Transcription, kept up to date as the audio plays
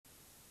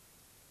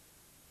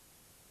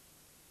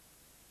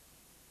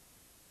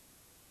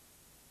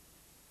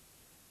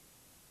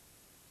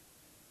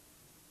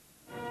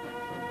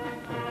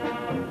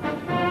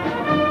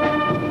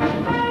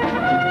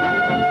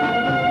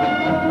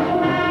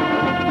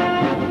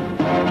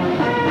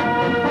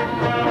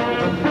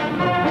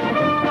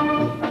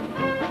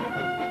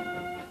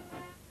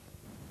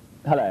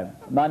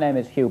My name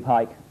is Hugh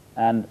Pike,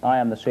 and I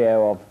am the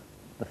CEO of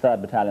the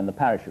 3rd Battalion, the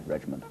Parachute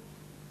Regiment,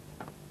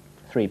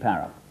 3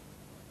 Para.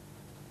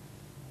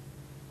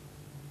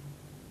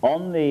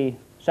 On the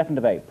 2nd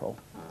of April,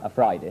 a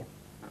Friday,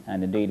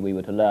 and indeed we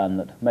were to learn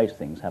that most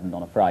things happened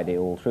on a Friday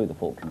all through the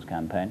Falklands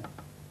campaign,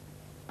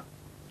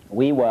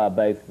 we were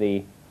both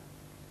the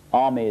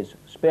Army's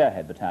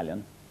Spearhead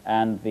Battalion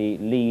and the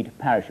Lead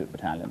Parachute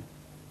Battalion,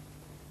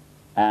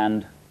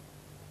 and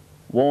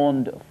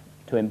warned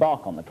to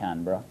embark on the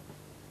Canberra,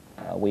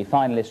 we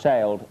finally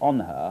sailed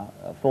on her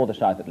for the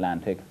South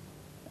Atlantic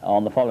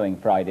on the following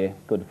Friday,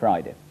 Good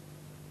Friday.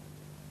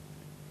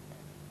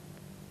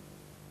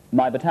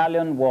 My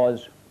battalion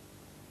was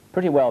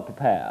pretty well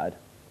prepared,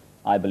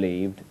 I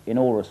believed, in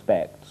all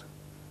respects,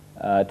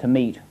 to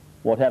meet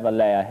whatever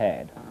lay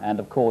ahead. And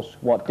of course,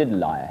 what did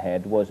lie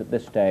ahead was at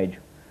this stage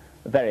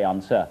very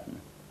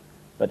uncertain.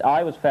 But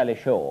I was fairly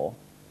sure,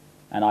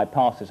 and I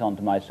passed this on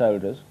to my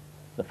soldiers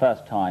the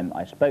first time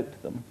I spoke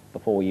to them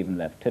before we even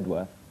left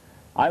Tidworth,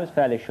 I was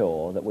fairly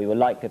sure that we were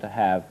likely to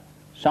have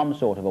some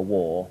sort of a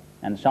war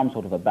and some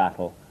sort of a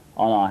battle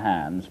on our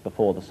hands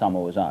before the summer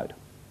was out.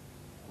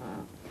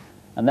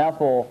 And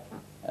therefore,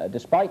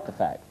 despite the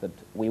fact that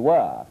we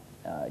were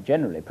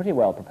generally pretty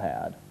well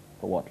prepared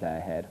for what lay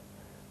ahead,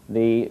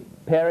 the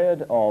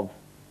period of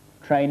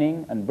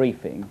training and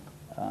briefing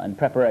and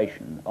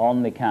preparation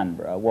on the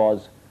Canberra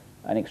was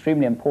an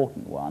extremely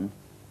important one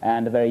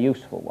and a very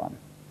useful one.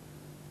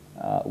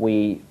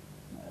 We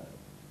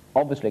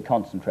obviously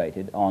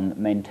concentrated on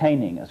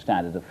maintaining a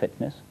standard of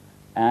fitness,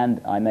 and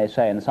I may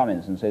say in some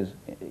instances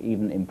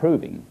even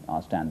improving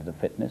our standard of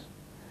fitness.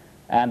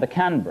 And the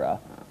Canberra,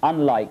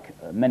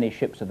 unlike many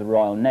ships of the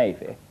Royal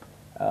Navy,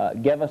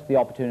 gave us the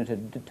opportunity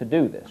to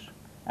do this.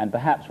 And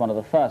perhaps one of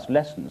the first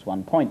lessons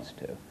one points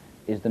to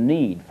is the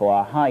need for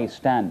a high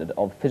standard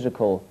of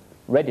physical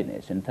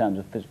readiness in terms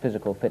of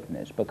physical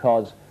fitness,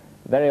 because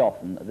very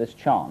often this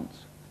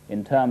chance,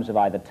 in terms of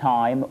either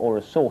time or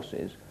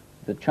resources,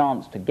 the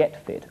chance to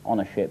get fit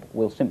on a ship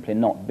will simply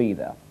not be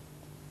there.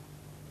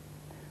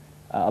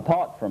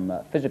 Apart from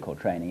physical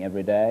training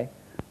every day,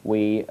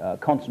 we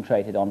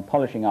concentrated on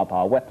polishing up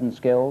our weapon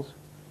skills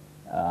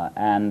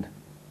and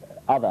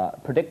other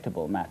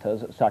predictable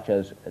matters, such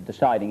as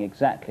deciding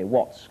exactly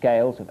what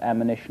scales of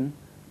ammunition,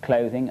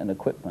 clothing and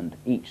equipment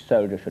each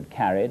soldier should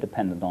carry,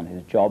 dependent on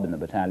his job in the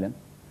battalion,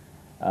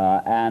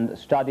 and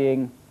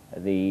studying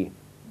the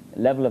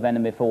level of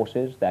enemy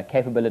forces, their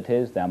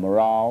capabilities, their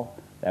morale,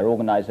 their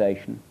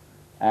organization,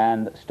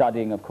 and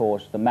studying, of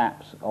course, the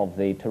maps of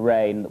the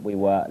terrain that we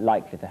were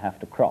likely to have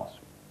to cross.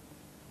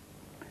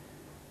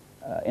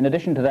 In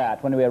addition to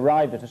that, when we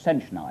arrived at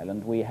Ascension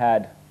Island, we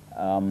had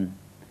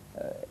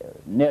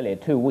nearly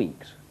 2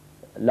 weeks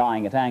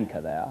lying at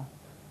anchor there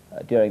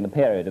during the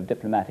period of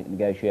diplomatic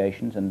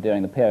negotiations and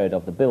during the period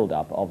of the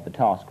build-up of the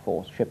task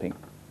force shipping.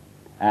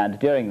 And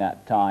during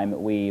that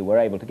time, we were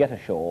able to get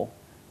ashore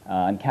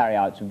and carry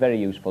out some very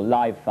useful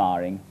live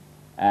firing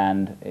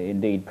and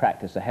indeed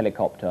practice a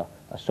helicopter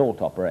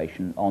assault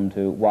operation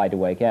onto Wide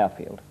Awake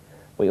Airfield.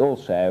 We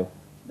also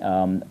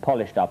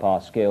polished up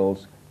our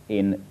skills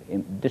in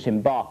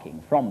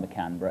disembarking from the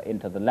Canberra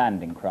into the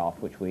landing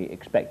craft which we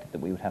expected that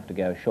we would have to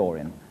go ashore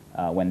in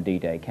when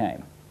D-Day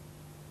came.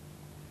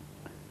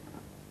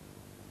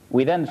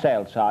 We then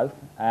sailed south,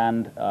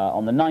 and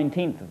on the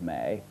 19th of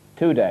May,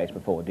 2 days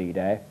before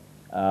D-Day,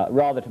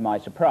 rather to my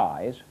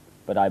surprise,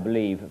 but I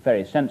believe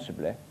very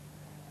sensibly,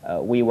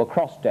 we were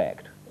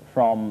cross-decked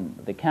from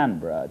the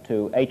Canberra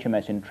to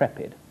HMS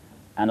Intrepid,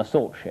 an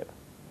assault ship.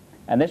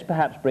 And this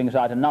perhaps brings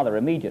out another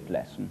immediate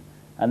lesson,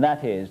 and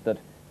that is that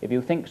if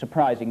you think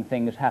surprising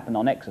things happen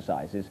on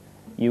exercises,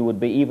 you would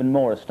be even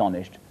more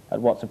astonished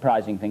at what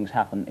surprising things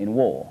happen in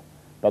war,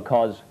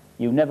 because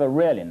you never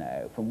really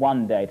know from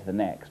one day to the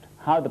next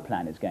how the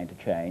plan is going to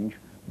change,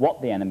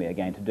 what the enemy are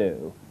going to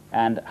do,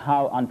 and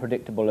how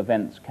unpredictable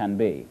events can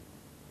be.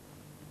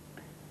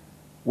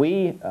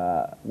 We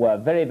were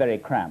very, very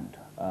cramped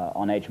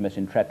on HMS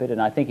Intrepid,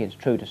 and I think it's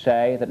true to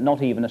say that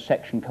not even a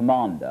section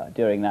commander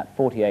during that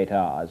 48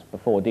 hours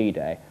before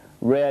D-Day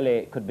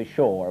really could be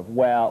sure of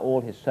where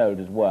all his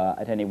soldiers were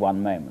at any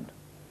one moment.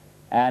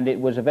 And it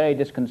was very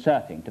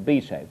disconcerting to be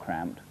so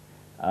cramped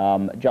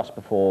just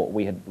before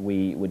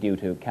we were due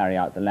to carry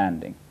out the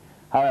landing.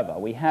 However,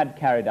 we had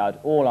carried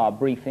out all our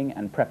briefing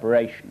and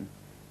preparation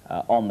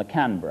on the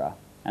Canberra,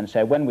 and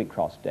so when we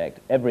cross-decked,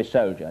 every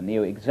soldier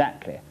knew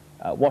exactly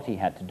what he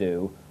had to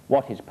do,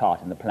 what his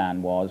part in the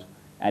plan was,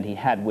 and he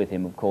had with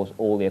him, of course,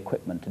 all the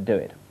equipment to do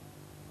it.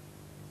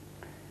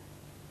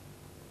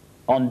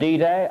 On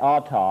D-Day,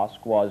 our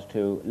task was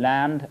to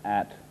land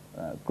at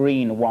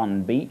Green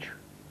 1 Beach,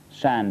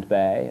 Sand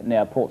Bay,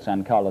 near Port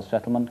San Carlos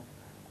settlement,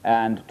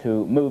 and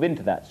to move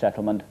into that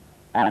settlement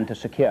and to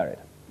secure it.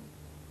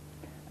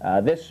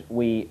 This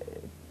we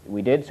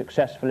did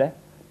successfully.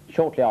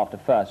 Shortly after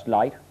first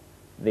light,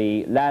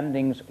 the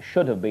landings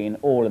should have been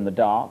all in the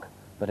dark,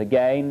 but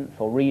again,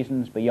 for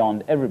reasons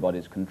beyond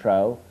everybody's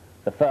control,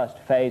 the first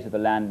phase of the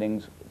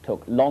landings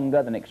took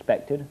longer than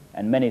expected,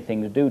 and many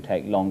things do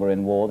take longer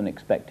in war than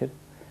expected.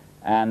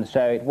 and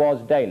so it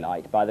was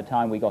daylight by the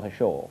time we got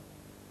ashore.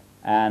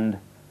 And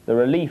the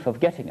relief of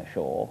getting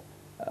ashore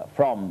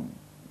from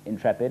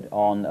Intrepid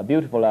on a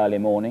beautiful early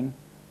morning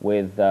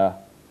with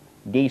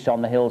geese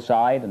on the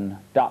hillside and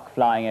duck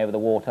flying over the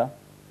water,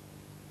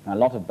 a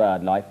lot of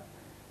bird life,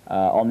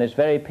 on this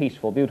very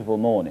peaceful, beautiful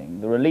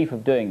morning, the relief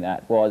of doing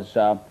that was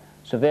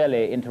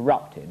severely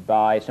interrupted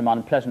by some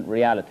unpleasant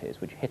realities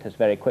which hit us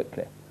very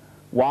quickly.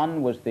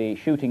 One was the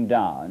shooting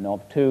down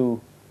of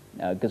two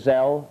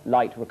Gazelle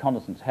light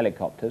reconnaissance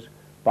helicopters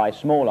by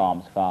small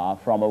arms fire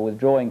from a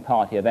withdrawing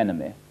party of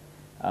enemy,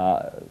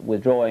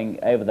 withdrawing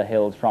over the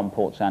hills from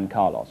Port San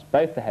Carlos.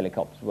 Both the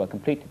helicopters were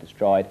completely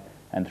destroyed,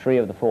 and 3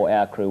 of the 4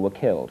 aircrew were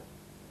killed.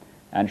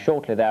 And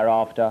shortly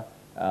thereafter,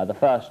 the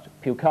first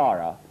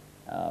Pucara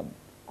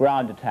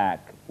ground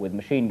attack with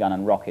machine gun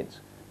and rockets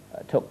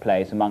took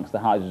place amongst the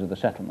houses of the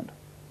settlement.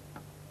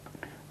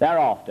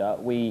 Thereafter,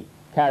 we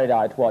carried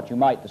out what you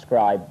might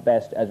describe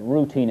best as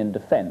routine in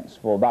defense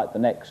for about the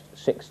next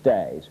 6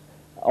 days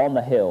on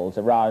the hills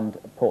around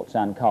Port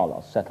San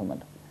Carlos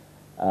settlement.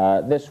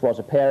 This was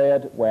a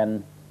period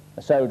when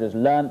the soldiers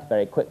learnt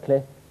very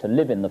quickly to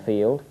live in the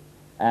field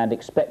and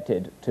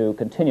expected to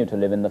continue to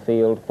live in the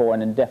field for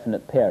an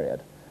indefinite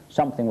period,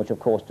 something which of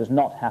course does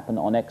not happen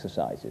on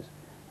exercises.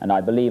 And I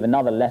believe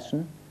another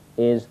lesson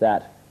is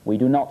that we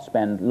do not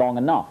spend long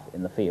enough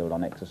in the field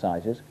on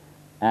exercises,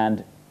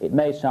 and it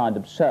may sound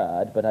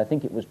absurd, but I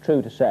think it was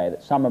true to say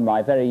that some of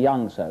my very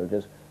young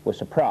soldiers were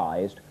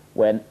surprised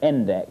when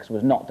Index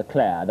was not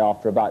declared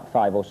after about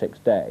 5 or 6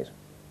 days.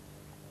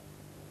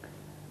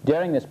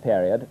 During this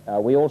period,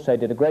 we also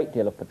did a great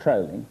deal of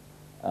patrolling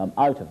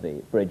out of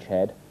the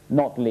bridgehead,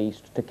 not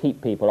least to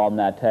keep people on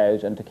their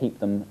toes and to keep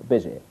them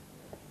busy.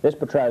 This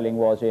patrolling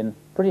was in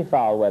pretty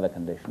foul weather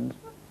conditions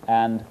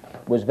and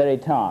was very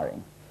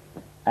tiring.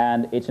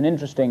 And it's an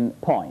interesting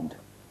point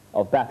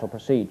of battle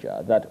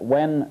procedure that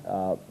when,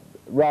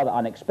 rather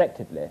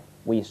unexpectedly,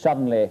 we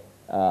suddenly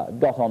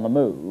got on the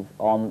move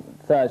on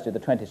Thursday the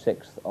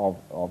 26th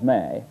of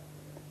May,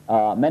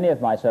 many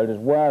of my soldiers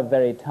were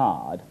very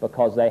tired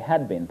because they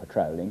had been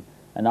patrolling,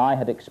 and I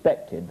had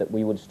expected that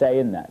we would stay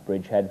in that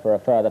bridgehead for a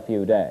further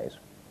few days.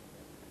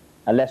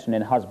 A lesson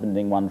in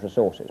husbanding one's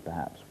resources,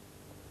 perhaps.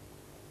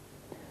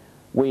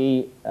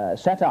 We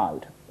set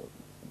out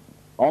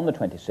on the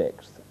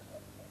 26th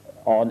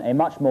on a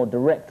much more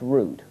direct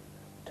route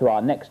to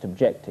our next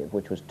objective,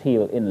 which was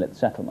Teal Inlet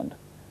settlement,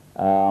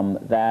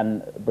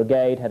 than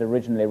Brigade had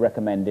originally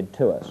recommended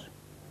to us.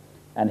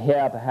 And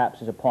here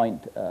perhaps is a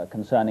point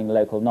concerning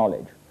local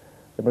knowledge.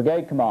 The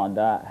brigade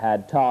commander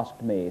had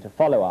tasked me to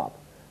follow up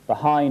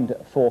behind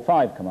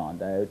 4-5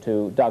 Commando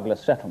to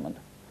Douglas settlement,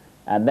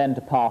 and then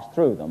to pass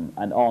through them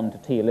and on to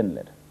Teal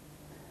Inlet.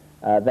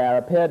 There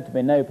appeared to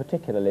be no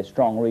particularly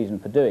strong reason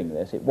for doing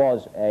this. It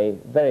was a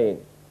very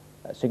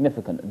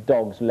significant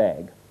dog's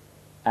leg,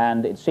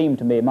 and it seemed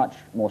to me much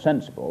more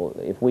sensible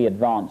if we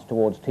advanced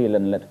towards Teal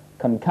Inlet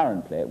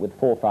concurrently with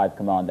 4-5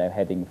 Commando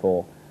heading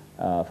for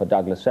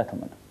Douglas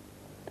settlement.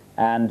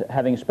 And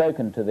having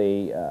spoken to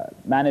the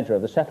manager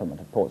of the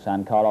settlement of Port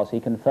San Carlos, he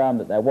confirmed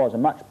that there was a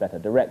much better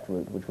direct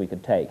route which we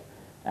could take,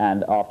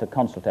 and after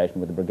consultation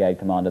with the brigade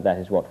commander, that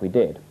is what we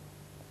did.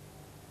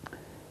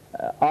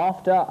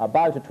 After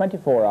about a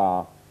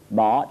 24-hour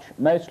march,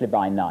 mostly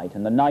by night,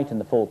 and the night in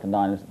the Falkland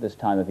Islands at this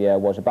time of year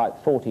was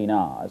about 14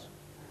 hours,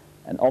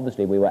 and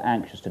obviously we were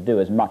anxious to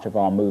do as much of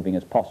our moving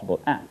as possible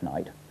at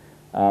night.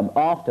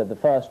 After the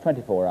first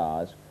 24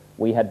 hours,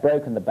 we had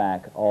broken the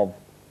back of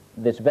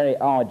this very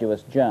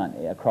arduous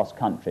journey across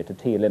country to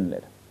Teal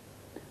Inlet.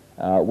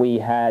 We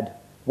had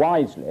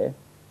wisely,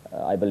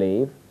 I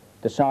believe,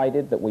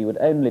 decided that we would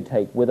only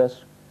take with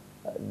us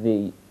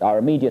our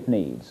immediate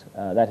needs,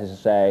 that is to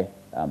say,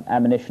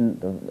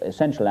 ammunition,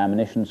 essential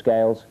ammunition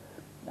scales,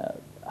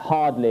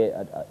 hardly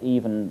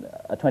even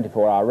a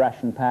 24-hour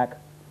ration pack,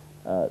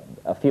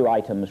 a few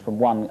items from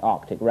one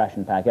Arctic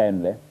ration pack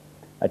only,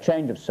 a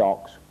change of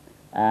socks,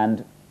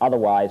 and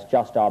otherwise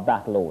just our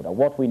battle order,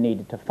 what we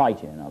needed to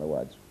fight in other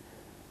words.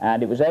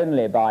 And it was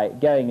only by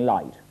going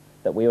light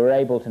that we were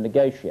able to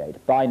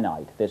negotiate by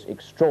night this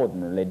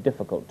extraordinarily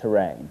difficult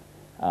terrain,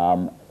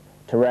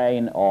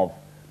 terrain of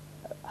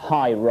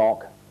high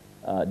rock,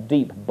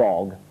 deep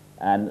bog,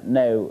 and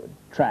no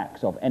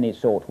tracks of any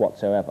sort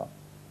whatsoever.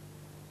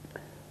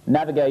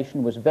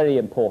 Navigation was very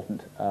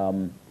important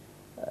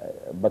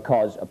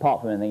because,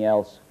 apart from anything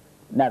else,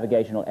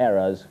 navigational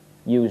errors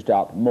used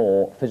up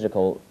more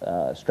physical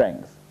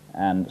strength,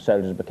 and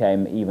soldiers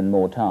became even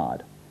more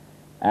tired.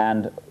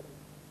 And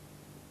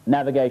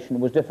navigation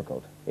was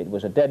difficult. It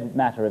was a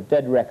matter of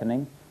dead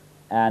reckoning,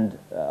 and,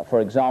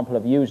 for example,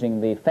 of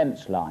using the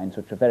fence lines,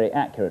 which are very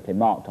accurately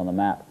marked on the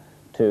map,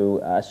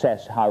 to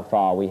assess how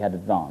far we had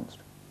advanced.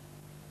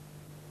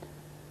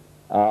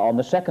 On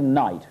the second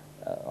night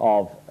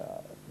of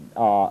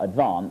our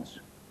advance,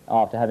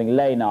 after having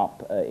lain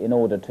up in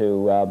order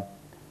to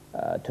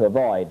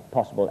avoid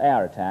possible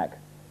air attack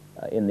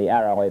in the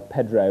Arroyo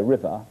Pedro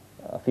River,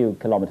 a few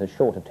kilometers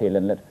short of Teal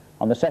Inlet,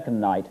 on the second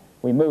night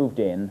we moved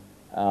in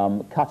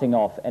cutting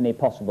off any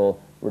possible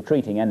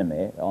retreating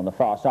enemy on the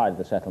far side of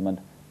the settlement,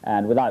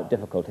 and without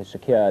difficulty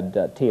secured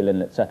Teal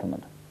Inlet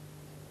settlement.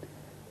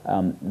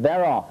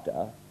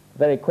 Thereafter,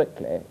 very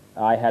quickly,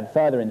 I had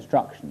further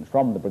instructions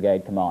from the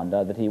brigade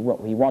commander that he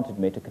wanted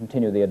me to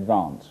continue the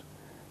advance,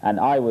 and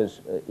I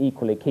was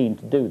equally keen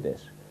to do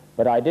this.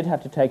 But I did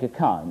have to take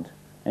account,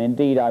 and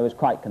indeed I was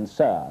quite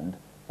concerned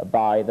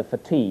by the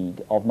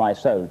fatigue of my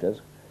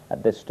soldiers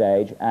at this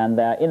stage and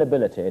their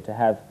inability to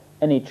have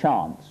any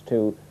chance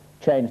to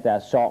change their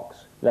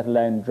socks, let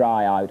alone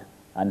dry out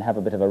and have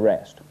a bit of a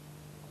rest.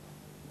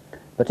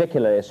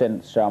 Particularly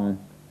since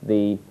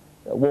the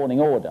warning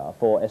order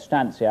for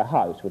Estancia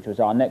House, which was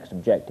our next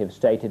objective,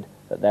 stated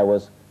that there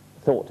was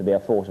thought to be a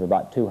force of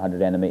about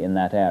 200 enemy in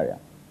that area.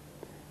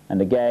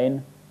 And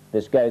again,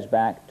 this goes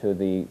back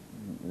to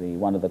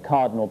one of the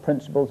cardinal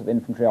principles of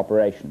infantry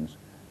operations,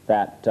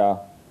 that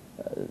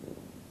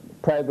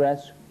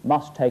progress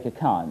must take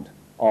account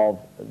of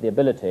the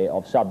ability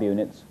of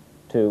subunits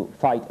to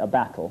fight a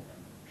battle,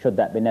 should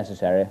that be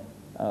necessary,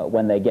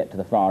 when they get to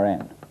the far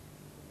end.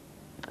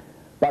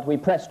 But we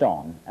pressed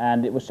on,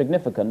 and it was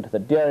significant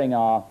that during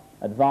our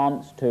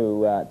advance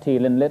to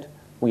Teal Inlet,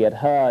 we had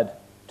heard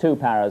two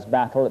paras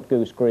battle at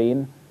Goose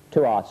Green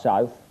to our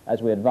south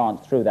as we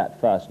advanced through that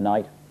first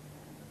night.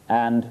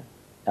 And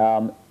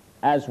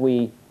as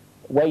we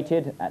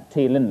waited at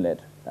Teal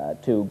Inlet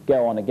to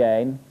go on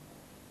again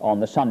on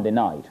the Sunday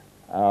night,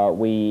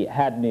 we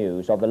had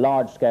news of the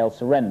large-scale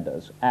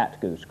surrenders at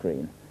Goose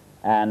Green,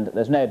 and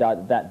there's no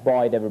doubt that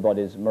buoyed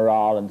everybody's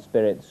morale and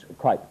spirits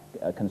quite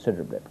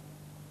considerably.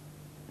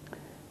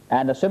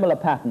 And a similar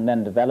pattern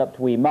then developed.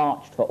 We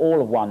marched for all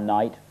of one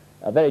night,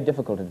 a very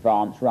difficult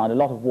advance around a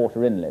lot of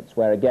water inlets,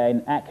 where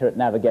again accurate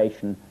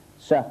navigation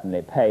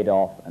certainly paid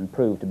off and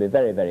proved to be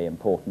very, very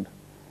important.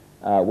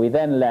 We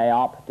then lay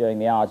up during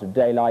the hours of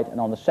daylight, and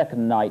on the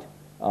second night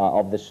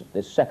of this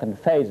second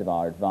phase of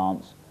our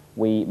advance,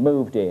 we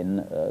moved in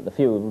the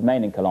few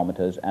remaining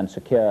kilometres and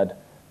secured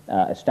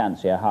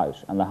Estancia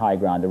House and the high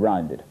ground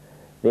around it.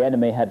 The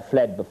enemy had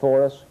fled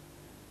before us,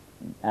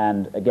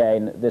 and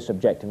again this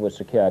objective was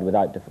secured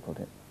without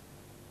difficulty.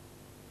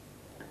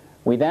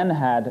 We then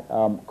had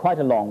quite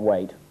a long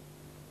wait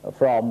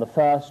from the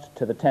 1st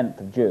to the 10th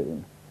of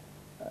June.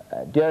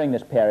 During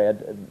this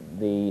period,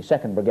 the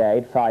 2nd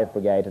Brigade, 5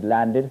 Brigade, had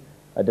landed,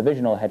 a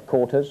divisional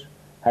headquarters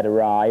had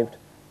arrived,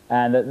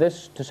 and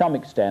this, to some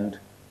extent,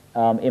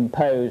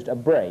 imposed a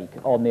break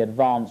on the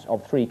advance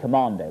of 3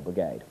 Commando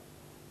Brigade.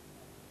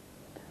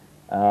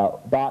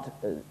 But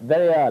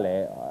very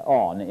early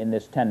on in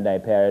this 10-day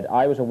period,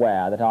 I was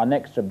aware that our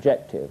next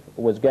objective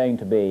was going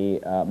to be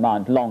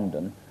Mount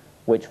Longdon,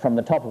 which from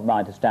the top of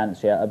Mount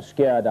Estancia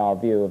obscured our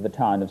view of the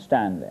town of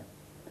Stanley.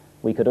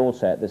 We could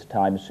also at this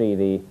time see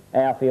the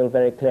airfield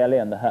very clearly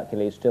and the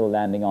Hercules still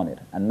landing on it,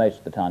 and most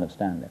of the town of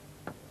Stanley.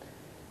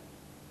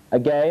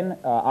 Again,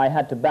 I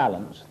had to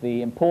balance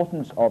the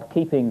importance of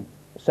keeping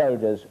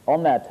soldiers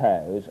on their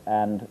toes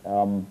and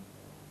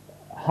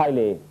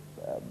highly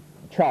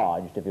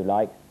charged, if you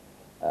like,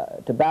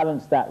 to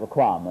balance that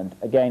requirement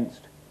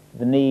against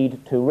the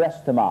need to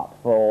rest them up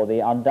for the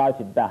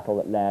undoubted battle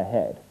that lay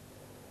ahead.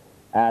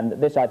 And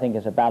this, I think,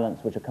 is a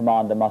balance which a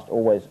commander must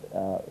always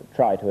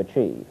try to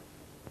achieve.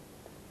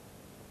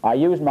 I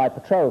used my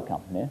patrol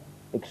company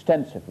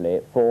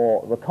extensively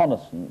for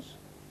reconnaissance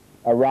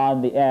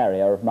around the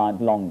area of Mount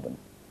Longdon,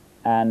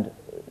 and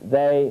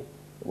they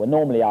were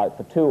normally out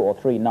for 2 or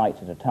 3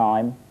 nights at a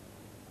time.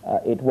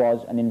 It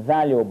was an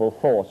invaluable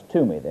force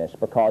to me, this,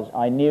 because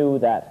I knew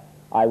that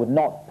I would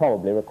not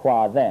probably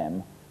require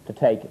them to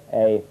take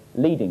a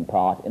leading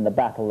part in the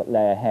battle that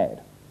lay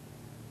ahead.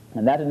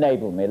 And that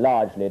enabled me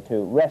largely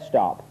to rest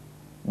up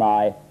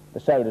the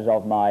soldiers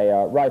of my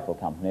rifle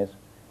companies,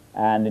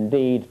 and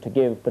indeed to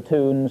give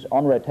platoons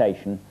on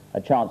rotation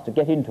a chance to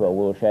get into a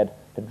woolshed,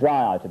 to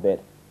dry out a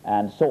bit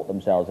and sort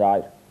themselves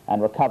out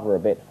and recover a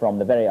bit from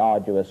the very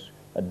arduous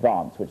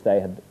advance which they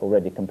had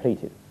already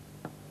completed.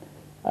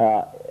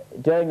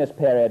 During this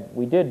period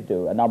we did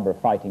do a number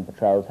of fighting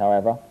patrols,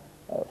 however,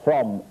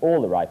 from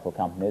all the rifle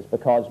companies,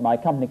 because my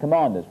company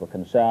commanders were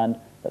concerned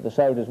that the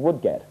soldiers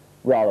would get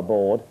rather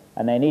bored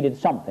and they needed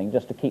something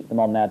just to keep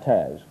them on their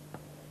toes.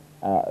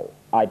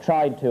 I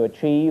tried to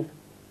achieve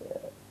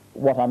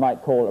what I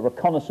might call a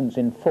reconnaissance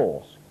in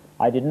force.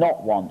 I did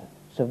not want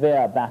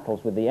severe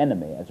battles with the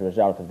enemy as a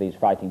result of these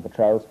fighting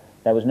patrols.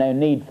 There was no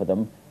need for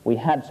them. We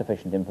had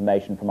sufficient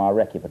information from our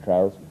recce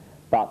patrols,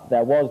 but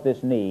there was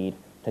this need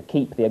to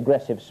keep the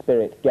aggressive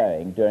spirit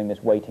going during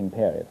this waiting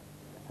period.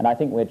 And I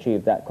think we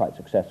achieved that quite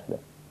successfully.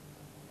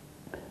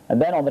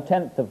 And then on the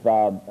 10th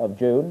of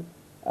June,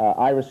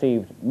 I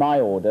received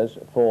my orders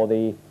for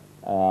the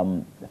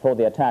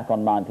attack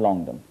on Mount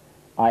Longdon.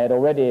 I had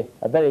already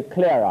a very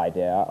clear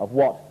idea of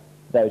what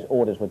those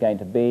orders were going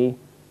to be,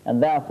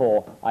 and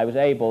therefore I was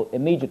able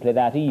immediately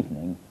that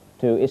evening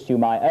to issue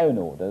my own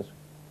orders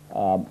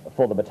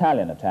for the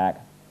battalion attack,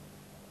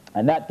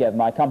 and that gave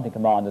my company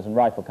commanders and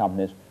rifle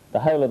companies the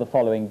whole of the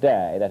following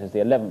day, that is the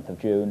 11th of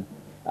June,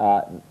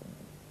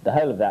 the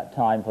whole of that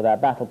time for their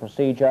battle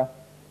procedure,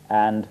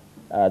 and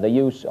the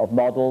use of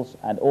models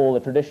and all the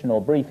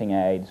traditional briefing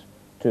aids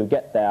to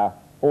get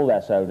all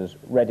their soldiers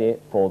ready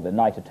for the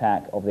night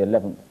attack of the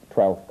 11th,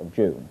 12th of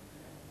June.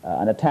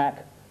 An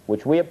attack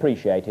which we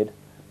appreciated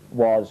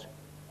was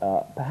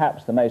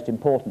perhaps the most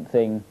important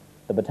thing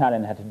the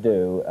battalion had to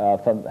do,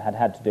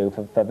 had to do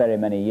for very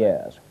many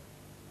years.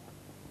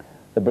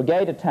 The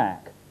brigade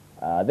attack,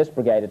 this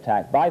brigade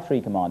attack by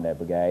 3 Commando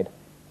Brigade,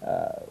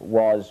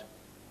 was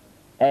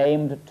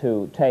aimed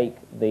to take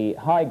the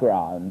high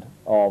ground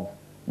of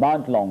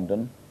Mount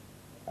Longdon,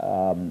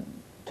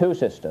 Two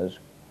Sisters,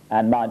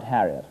 and Mount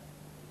Harriet,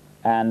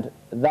 and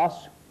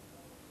thus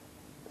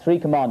 3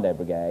 Commando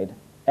Brigade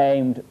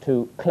aimed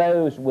to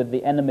close with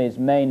the enemy's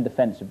main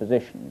defensive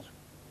positions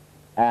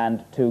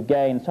and to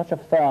gain such a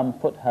firm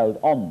foothold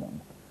on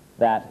them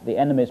that the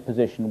enemy's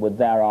position would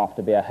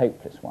thereafter be a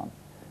hopeless one.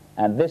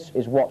 And this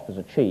is what was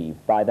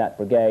achieved by that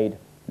brigade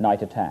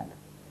night attack.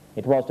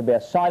 It was to be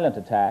a silent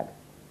attack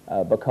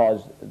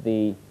because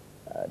the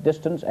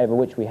distance over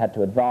which we had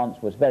to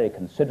advance was very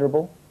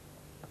considerable.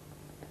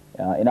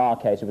 In our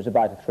case, it was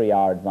about a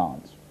 3-hour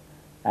advance.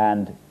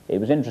 And it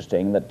was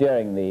interesting that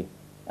during the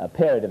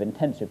period of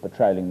intensive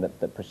patrolling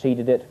that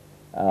preceded it,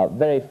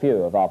 very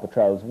few of our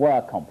patrols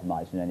were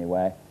compromised in any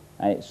way,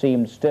 and it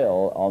seemed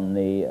still on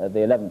the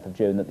 11th of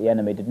June that the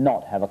enemy did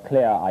not have a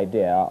clear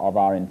idea of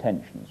our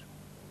intentions.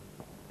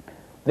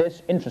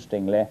 This,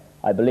 interestingly,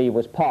 I believe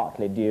was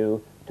partly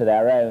due to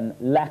their own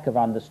lack of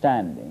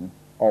understanding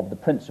of the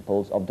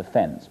principles of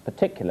defence,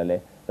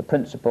 particularly the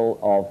principle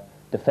of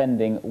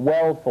defending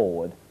well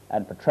forward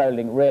and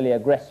patrolling really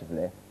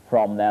aggressively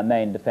from their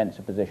main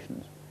defensive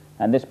positions.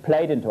 And this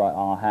played into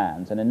our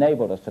hands and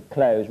enabled us to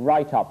close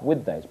right up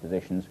with those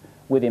positions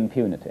with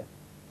impunity.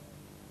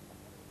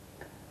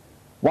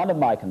 One of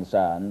my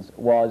concerns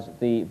was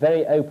the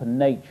very open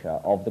nature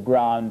of the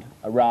ground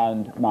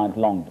around Mount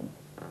Longdon.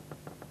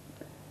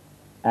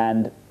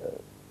 And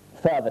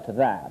further to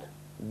that,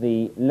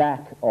 the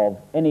lack of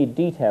any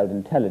detailed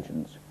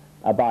intelligence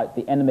about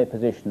the enemy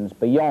positions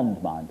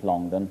beyond Mount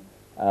Longdon,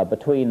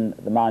 between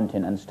the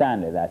mountain and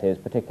Stanley, that is,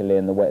 particularly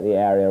in the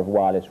area of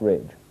Wireless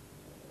Ridge.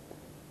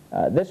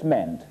 This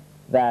meant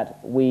that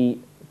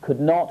we could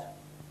not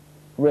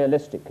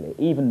realistically,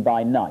 even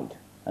by night,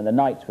 and the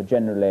nights were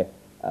generally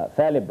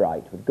fairly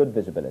bright with good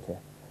visibility,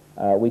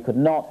 we could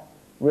not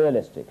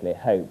realistically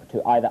hope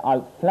to either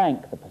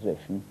outflank the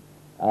position,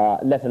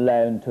 let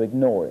alone to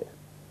ignore it.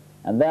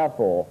 And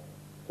therefore,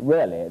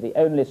 really, the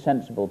only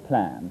sensible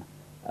plan,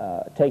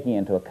 taking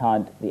into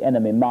account the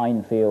enemy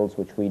minefields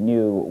which we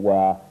knew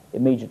were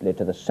immediately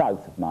to the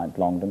south of Mount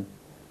Longdon,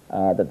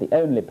 that the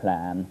only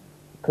plan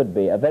could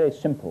be a very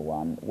simple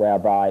one,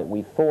 whereby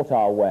we fought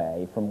our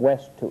way from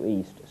west to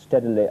east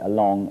steadily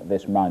along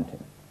this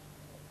mountain.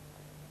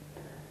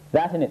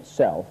 That in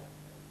itself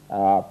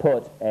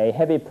put a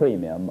heavy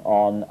premium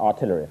on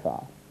artillery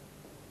fire,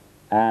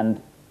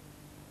 and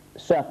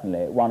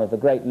certainly one of the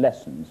great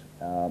lessons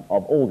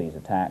of all these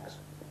attacks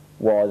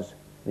was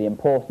the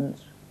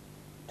importance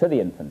to the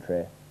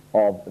infantry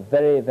of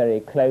very, very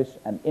close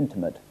and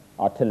intimate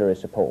artillery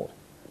support.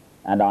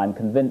 And I'm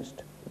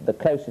convinced the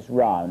closest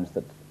rounds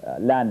that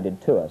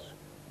landed to us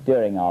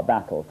during our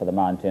battle for the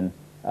mountain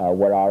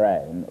were our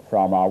own,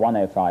 from our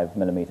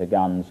 105mm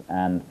guns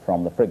and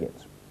from the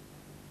frigates.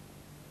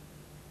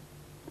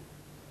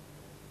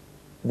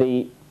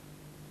 The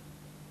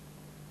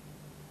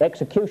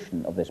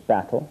execution of this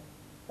battle,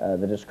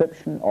 the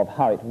description of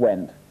how it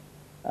went,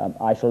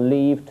 I shall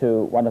leave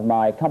to one of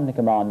my company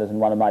commanders and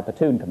one of my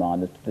platoon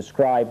commanders to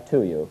describe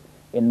to you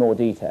in more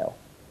detail.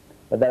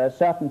 But there are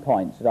certain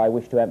points that I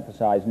wish to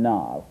emphasize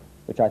now,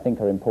 which I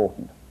think are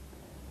important.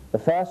 The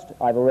first,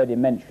 I've already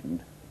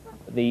mentioned,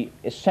 the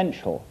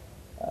essential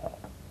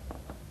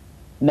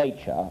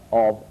nature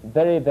of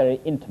very,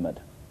 very intimate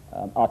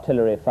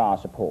artillery fire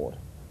support.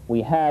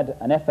 We had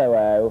an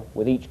FOO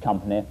with each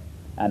company,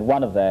 and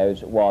one of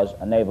those was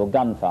a naval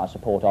gunfire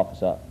support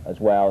officer as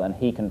well, and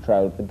he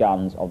controlled the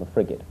guns of the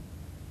frigate.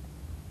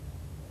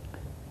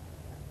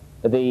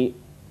 The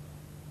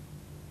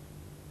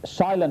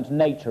silent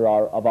nature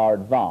of our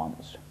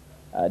advance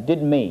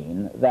did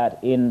mean that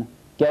in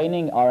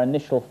gaining our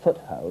initial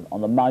foothold on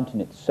the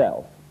mountain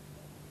itself,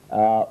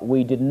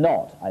 we did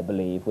not, I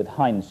believe, with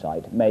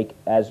hindsight, make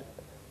as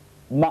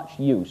much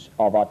use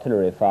of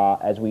artillery fire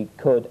as we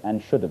could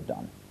and should have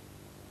done.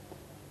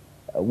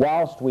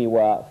 Whilst we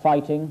were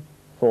fighting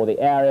for the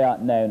area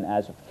known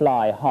as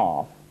Fly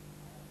Half,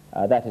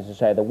 that is to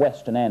say the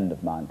western end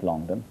of Mount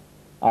Longdon,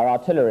 our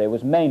artillery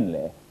was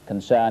mainly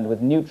concerned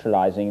with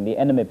neutralizing the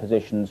enemy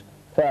positions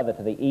further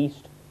to the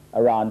east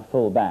around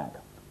Full Back,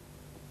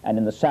 and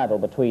in the saddle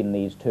between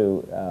these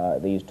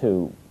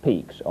two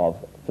peaks of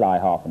Fly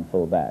Half and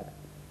Full Back.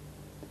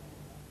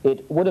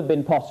 It would have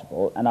been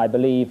possible, and I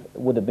believe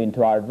would have been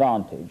to our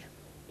advantage,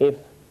 if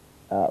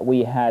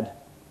we had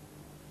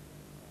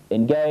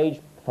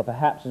engaged for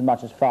perhaps as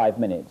much as 5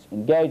 minutes,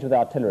 engaged with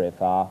artillery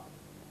fire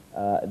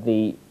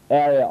the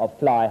area of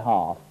Fly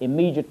Half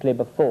immediately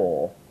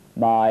before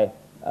my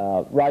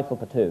rifle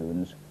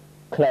platoons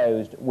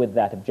closed with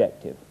that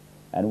objective.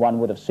 and one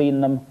would have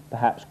seen them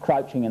perhaps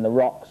crouching in the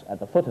rocks at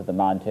the foot of the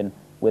mountain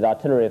with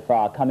artillery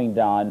fire coming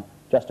down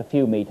just a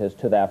few meters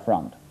to their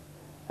front.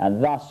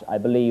 And thus, I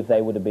believe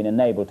they would have been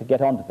enabled to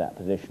get onto that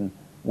position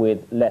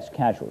with less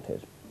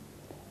casualties.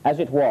 As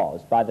it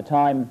was, by the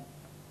time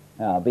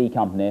my B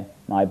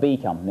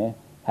Company,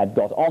 had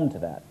got onto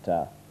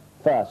that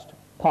first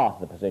part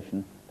of the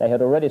position, they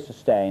had already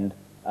sustained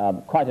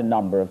quite a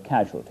number of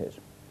casualties,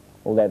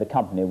 although the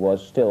company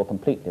was still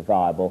completely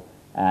viable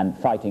and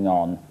fighting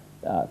on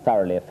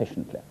thoroughly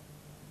efficiently.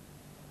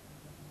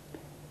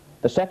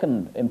 The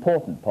second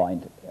important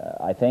point,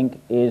 I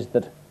think, is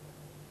that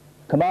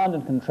command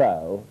and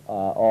control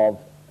of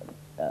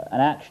an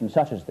action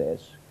such as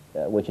this,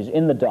 which is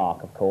in the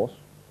dark, of course,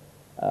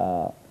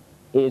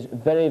 is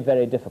very,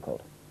 very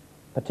difficult,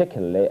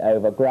 particularly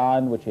over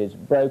ground which is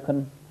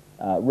broken,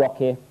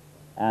 rocky,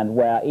 and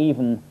where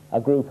even a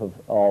group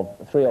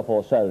of 3 or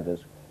 4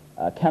 soldiers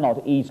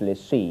cannot easily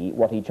see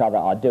what each other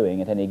are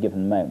doing at any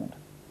given moment.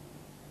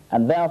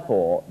 And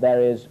therefore,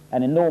 there is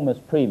an enormous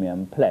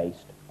premium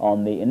placed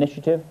on the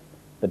initiative,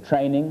 the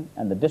training,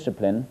 and the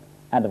discipline,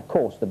 and of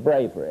course the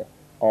bravery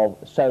of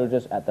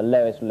soldiers at the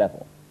lowest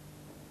level.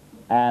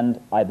 And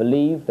I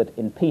believe that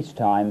in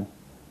peacetime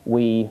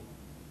we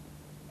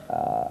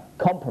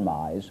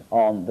compromise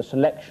on the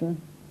selection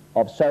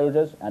of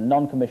soldiers and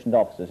non-commissioned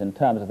officers in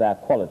terms of their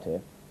quality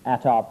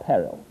at our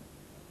peril.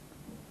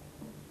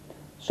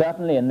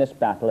 Certainly in this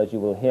battle, as you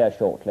will hear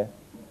shortly,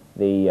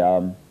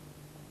 the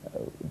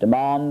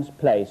demands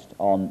placed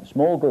on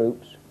small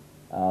groups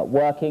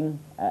working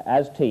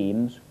as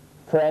teams,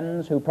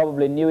 friends who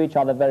probably knew each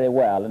other very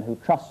well and who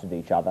trusted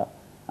each other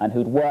and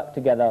who'd worked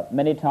together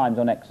many times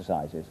on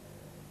exercises.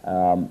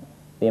 The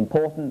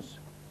importance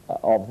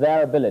of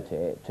their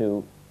ability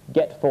to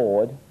get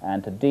forward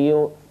and to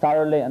deal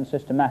thoroughly and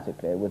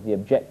systematically with the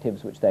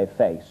objectives which they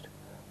faced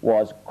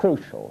was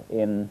crucial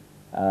in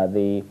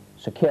the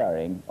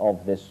securing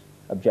of this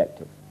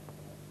objective.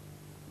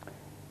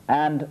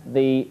 And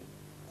the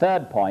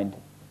third point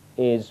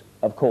is,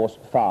 of course,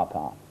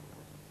 firepower.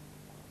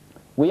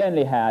 We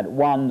only had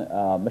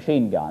 1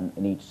 machine gun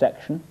in each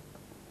section,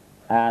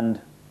 and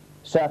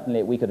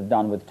certainly we could have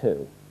done with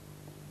 2.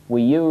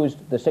 We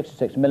used the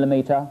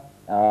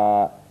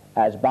 66mm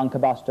as bunker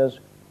busters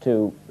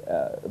to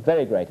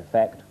very great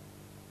effect,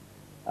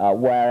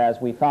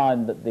 whereas we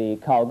found that the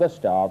Carl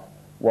Gustav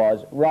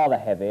was rather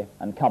heavy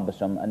and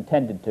cumbersome and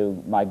tended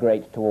to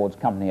migrate towards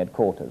company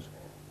headquarters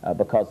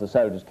because the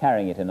soldiers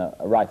carrying it in a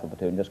rifle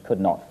platoon just could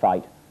not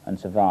fight and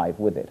survive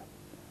with it.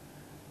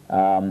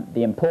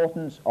 The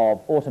importance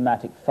of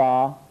automatic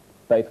fire,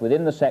 both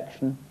within the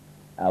section,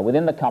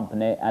 within the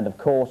company, and of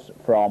course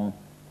from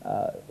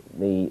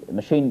the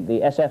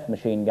SF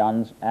machine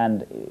guns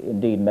and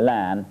indeed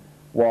Milan,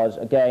 was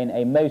again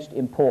a most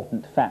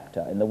important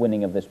factor in the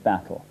winning of this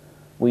battle.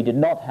 We did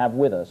not have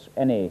with us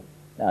any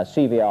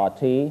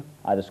CVRT,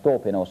 either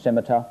Scorpion or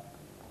Scimitar,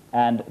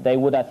 and they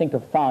would, I think,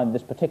 have found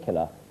this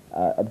particular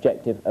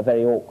objective a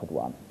very awkward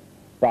one.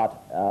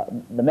 But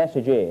the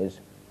message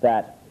is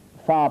that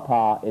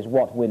firepower is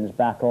what wins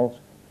battles,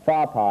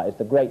 firepower is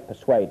the great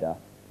persuader,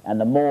 and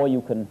the more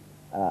you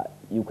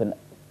can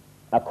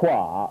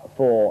acquire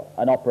for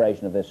an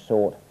operation of this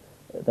sort,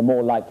 the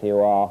more likely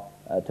you are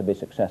to be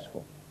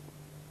successful.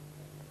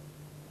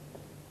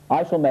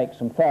 I shall make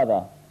some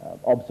further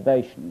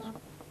observations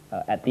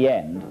at the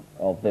end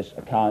of this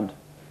account,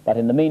 but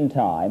in the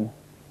meantime,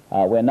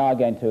 we're now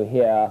going to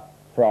hear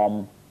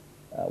from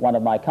one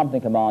of my company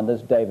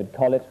commanders, David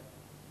Collett,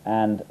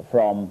 and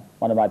from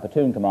one of my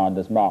platoon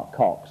commanders, Mark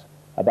Cox,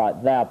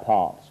 about their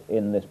parts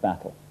in this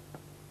battle.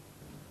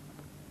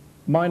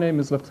 My name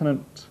is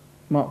Lieutenant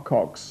Mark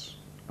Cox.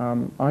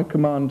 I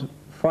command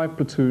 5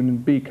 Platoon in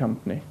B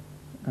Company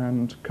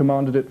and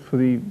commanded it for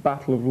the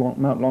Battle of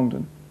Mount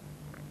Longdon.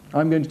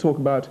 I'm going to talk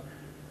about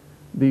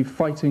the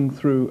fighting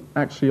through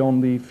actually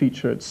on the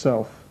feature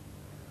itself,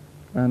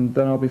 and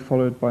then I'll be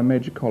followed by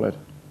Major Collett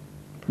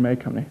from A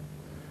Company.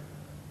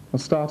 I'll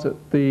start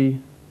at the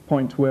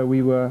point where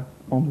we were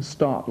on the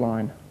start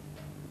line,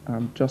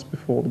 just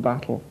before the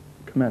battle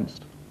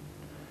commenced.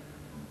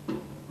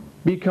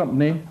 B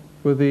Company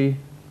were the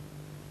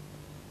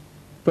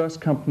first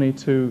company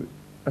to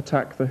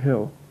attack the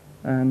hill,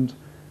 and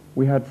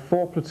we had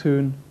 4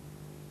 platoon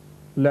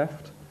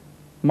left.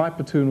 My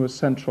platoon was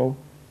central,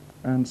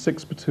 and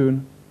 6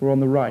 platoon were on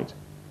the right.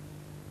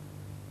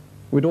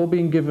 We'd all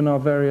been given our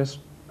various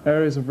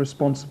areas of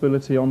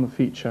responsibility on the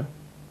feature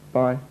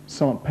by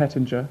Sergeant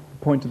Pettinger, who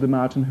pointed them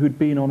out and who'd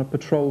been on a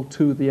patrol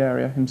to the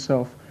area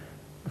himself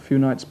a few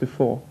nights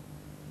before.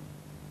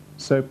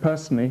 So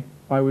personally,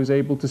 I was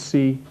able to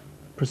see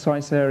the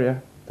precise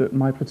area that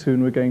my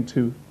platoon were going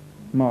to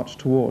march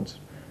towards.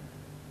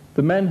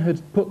 The men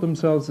had put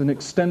themselves in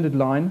extended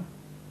line,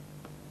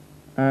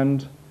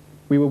 and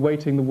we were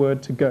waiting the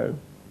word to go.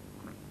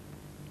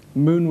 The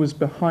moon was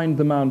behind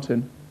the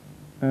mountain,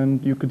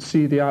 and you could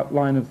see the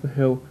outline of the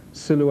hill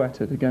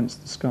silhouetted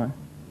against the sky.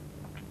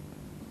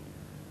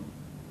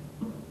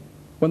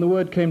 When the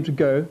word came to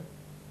go,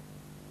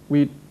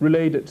 we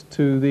relayed it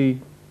to the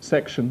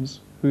sections,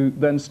 who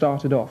then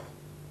started off.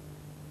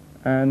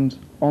 And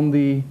on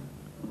the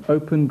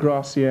open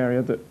grassy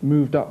area that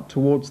moved up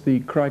towards the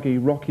craggy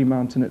rocky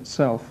mountain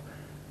itself,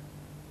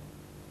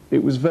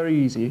 it was very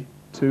easy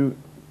to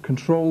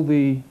control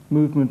the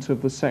movement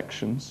of the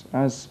sections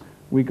as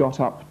we got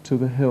up to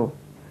the hill.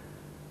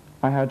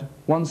 I had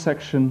one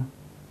section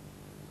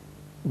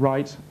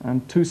right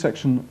and two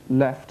sections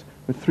left,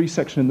 with three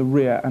sections in the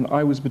rear, and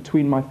I was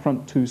between my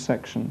front two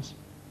sections.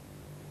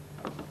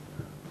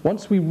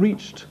 Once we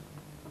reached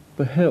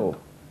the hill,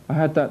 I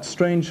had that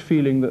strange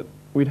feeling that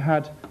we'd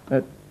had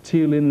at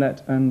Teal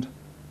Inlet and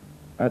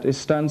at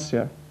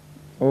Estancia,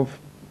 of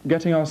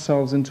getting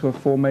ourselves into a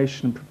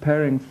formation,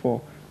 preparing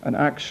for an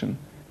action,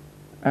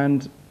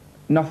 and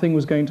nothing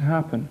was going to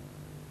happen,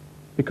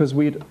 because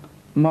we'd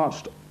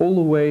marched all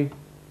the way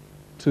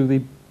to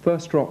the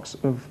first rocks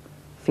of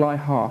Fly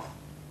Half,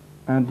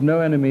 and no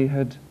enemy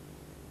had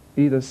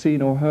either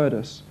seen or heard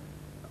us,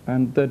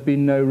 and there'd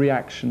been no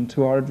reaction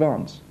to our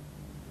advance.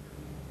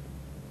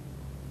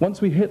 Once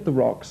we hit the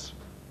rocks,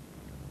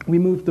 we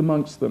moved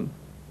amongst them,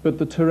 but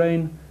the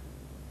terrain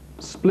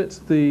split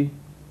the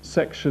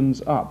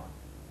sections up.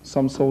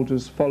 Some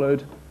soldiers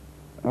followed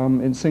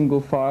in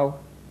single file,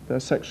 their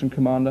section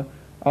commander.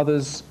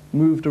 Others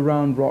moved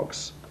around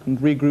rocks and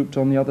regrouped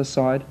on the other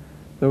side.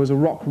 There was a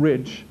rock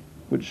ridge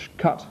which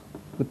cut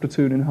the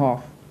platoon in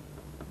half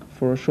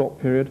for a short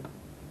period.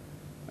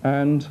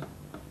 And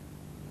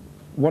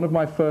one of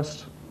my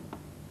first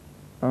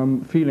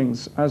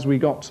feelings as we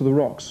got to the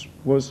rocks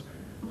was,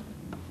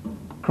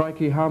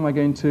 crikey, how am I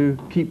going to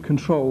keep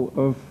control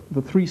of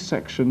the three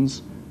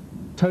sections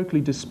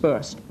totally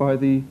dispersed by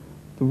the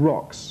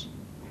rocks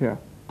here?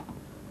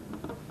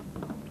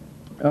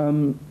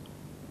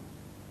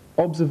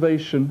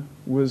 Observation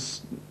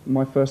was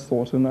my first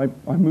thought, and I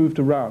moved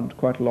around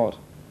quite a lot,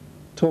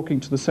 talking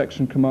to the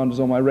section commanders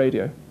on my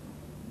radio.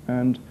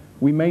 And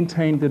we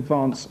maintained the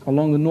advance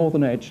along the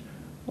northern edge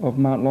of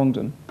Mount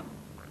Longdon.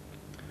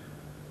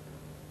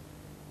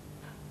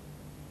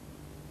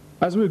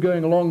 As we were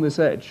going along this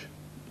edge,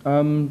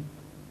 4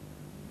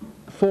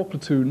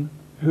 platoon,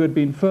 who had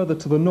been further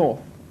to the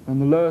north on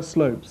the lower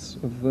slopes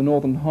of the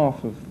northern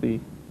half of the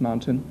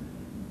mountain,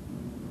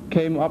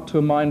 came up to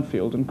a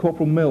minefield, and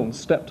Corporal Milne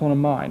stepped on a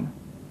mine.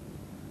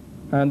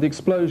 And the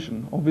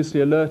explosion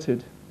obviously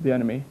alerted the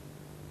enemy.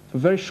 For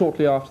very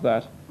shortly after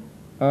that,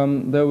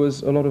 there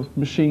was a lot of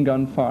machine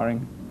gun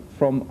firing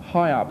from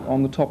high up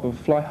on the top of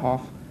Fly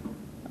Half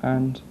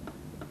and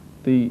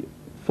the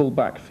full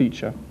back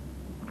feature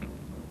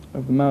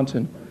of the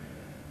mountain.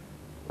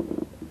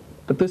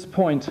 At this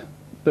point,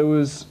 there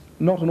was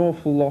not an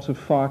awful lot of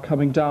fire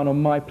coming down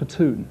on my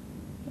platoon,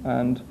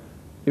 and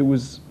it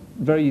was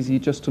very easy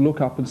just to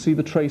look up and see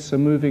the tracer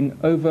moving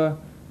over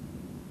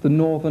the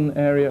northern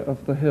area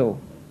of the hill.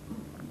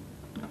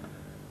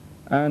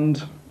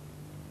 And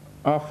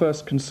our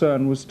first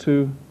concern was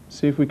to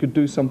see if we could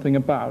do something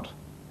about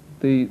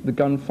the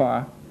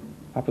gunfire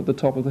up at the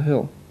top of the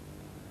hill.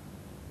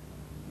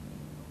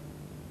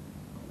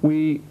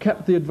 We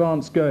kept the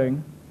advance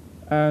going,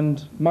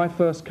 and my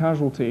first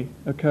casualty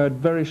occurred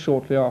very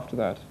shortly after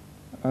that.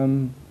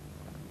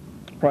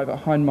 Private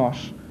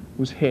Hindmarsh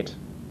was hit,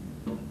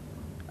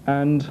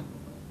 and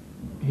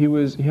he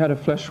had a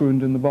flesh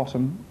wound in the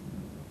bottom,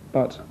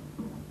 but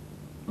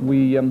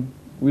we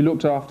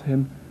looked after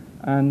him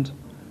and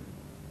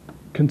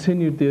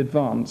continued the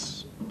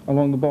advance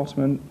along the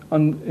bottom,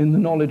 and in the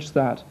knowledge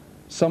that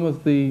some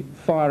of the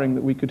firing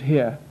that we could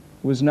hear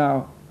was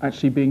now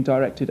actually being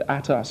directed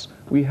at us.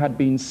 We had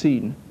been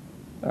seen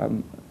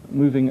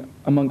moving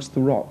amongst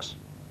the rocks.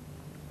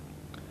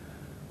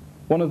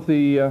 One of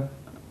the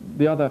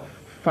other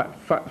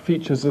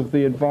features of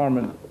the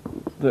environment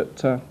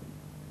that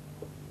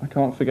I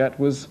can't forget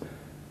was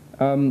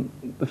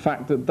the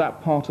fact that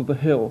that part of the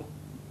hill,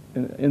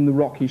 in the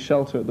rocky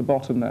shelter at the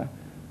bottom there,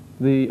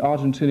 the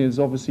Argentinians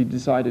obviously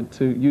decided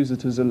to use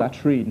it as a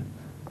latrine,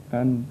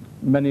 and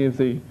many of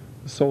the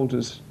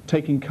soldiers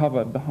taking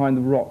cover behind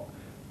the rock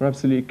were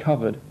absolutely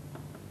covered.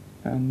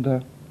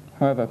 And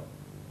however,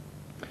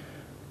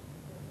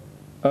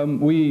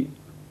 we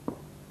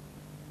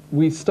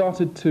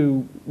started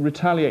to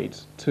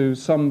retaliate to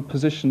some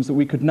positions that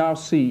we could now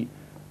see,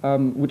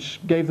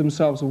 which gave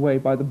themselves away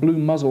by the blue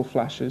muzzle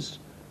flashes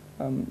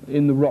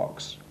in the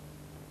rocks.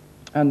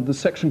 And the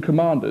section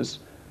commanders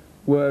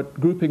were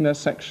grouping their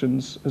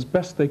sections as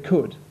best they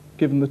could,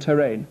 given the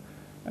terrain,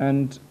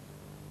 and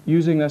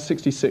using their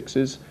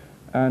 66s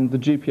and the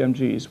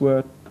GPMGs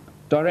were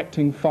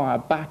directing fire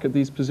back at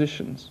these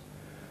positions.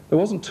 There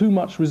wasn't too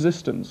much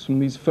resistance from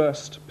these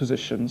first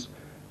positions,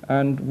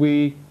 and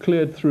we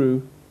cleared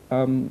through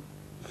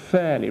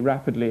fairly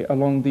rapidly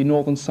along the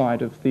northern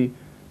side of the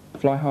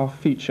Fly Half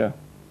feature.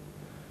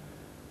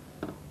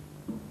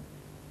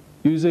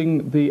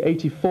 Using the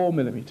 84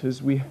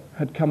 millimeters, we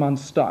had come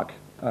unstuck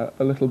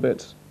a little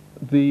bit.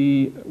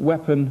 The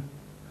weapon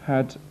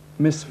had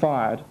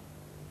misfired,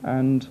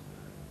 and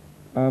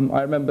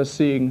I remember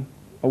seeing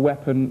a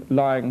weapon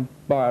lying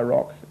by a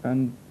rock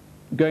and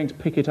going to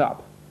pick it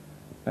up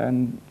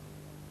and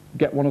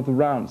get one of the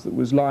rounds that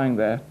was lying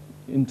there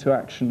into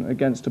action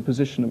against a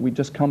position that we'd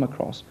just come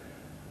across,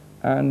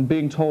 and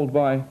being told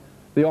by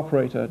the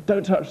operator,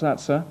 "Don't touch that,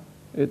 sir,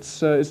 it's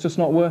just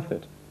not worth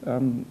it."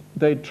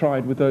 They'd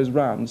tried with those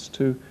rounds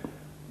to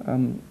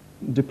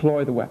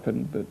deploy the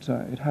weapon, but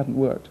it hadn't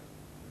worked,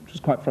 which was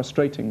quite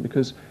frustrating,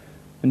 because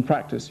in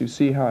practice you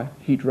see how a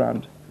heat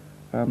round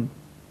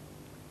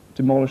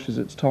demolishes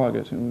its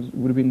target. It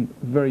would have been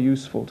very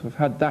useful to have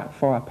had that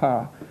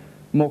firepower,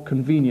 more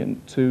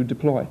convenient to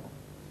deploy.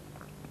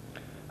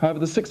 However,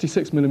 the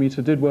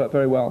 66mm did work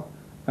very well,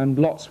 and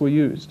lots were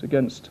used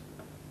against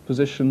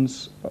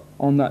positions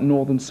on that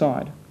northern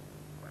side.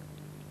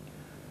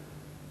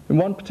 In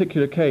one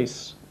particular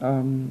case,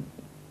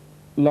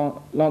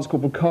 Lance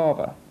Corporal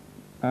Carver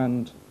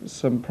and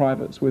some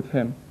privates with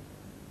him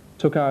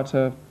took out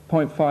a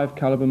 .5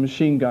 caliber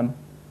machine gun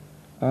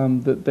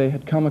that they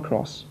had come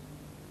across,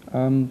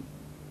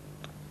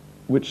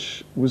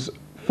 which was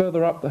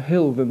further up the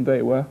hill than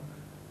they were,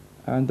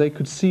 and they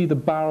could see the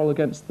barrel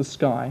against the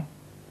sky,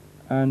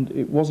 and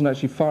it wasn't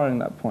actually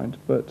firing at that point,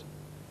 but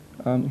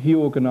he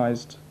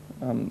organized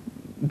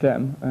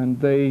them, and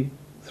they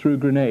threw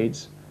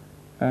grenades,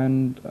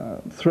 and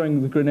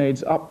throwing the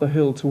grenades up the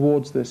hill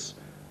towards this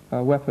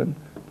weapon,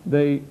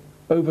 they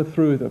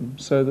overthrew them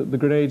so that the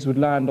grenades would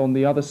land on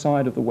the other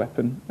side of the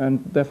weapon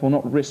and therefore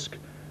not risk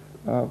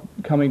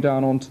coming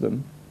down onto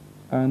them.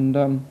 And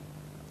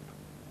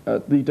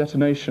at the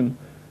detonation,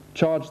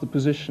 charged the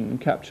position and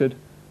captured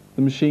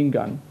the machine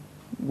gun,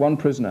 one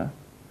prisoner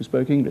who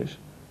spoke English,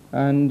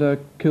 and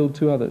killed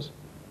 2 others.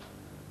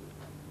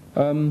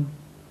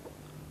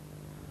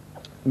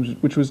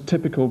 Which was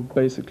typical,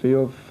 basically,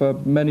 of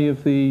many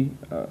of the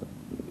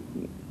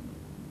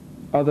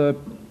other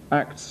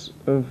acts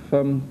of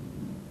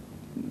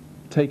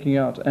taking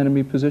out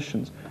enemy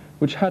positions,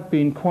 which had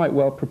been quite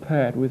well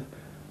prepared with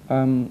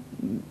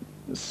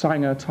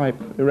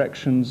Sanger-type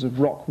erections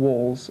of rock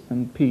walls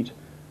and peat,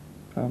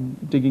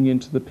 digging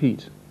into the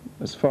peat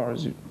as far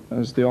as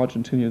the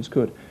Argentinians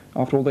could.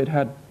 After all, they'd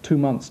had 2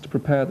 months to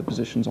prepare the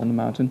positions on the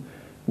mountain,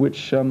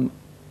 which,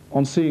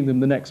 on seeing them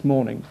the next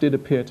morning, did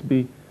appear to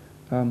be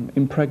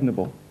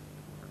impregnable.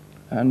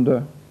 And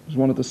it was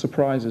one of the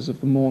surprises of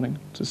the morning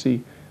to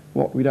see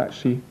what we'd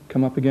actually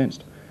come up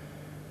against.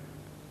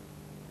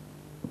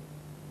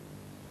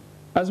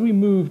 As we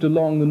moved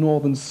along the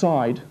northern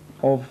side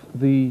of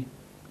the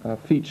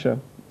feature,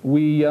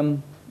 we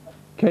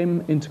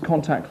came into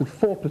contact with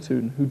 4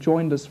 platoon who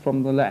joined us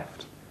from the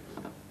left.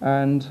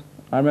 And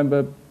I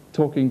remember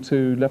talking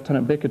to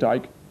Lieutenant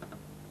Bickerdike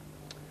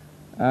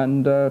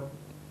and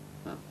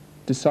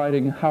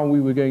deciding how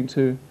we were going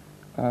to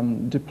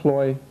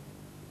deploy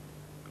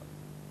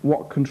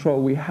what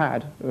control we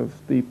had of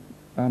the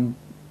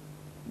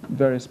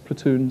various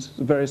platoons,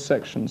 various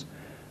sections,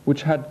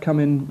 which had come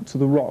into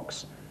the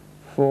rocks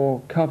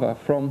for cover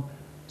from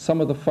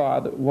some of the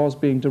fire that was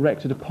being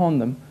directed upon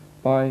them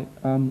by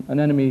an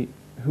enemy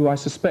who I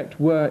suspect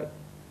were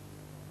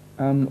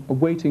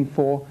waiting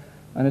for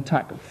an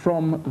attack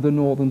from the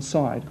northern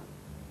side.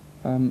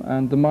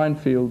 And the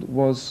minefield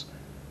was,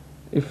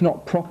 if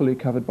not properly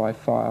covered by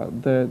fire,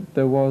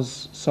 there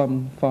was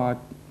some fire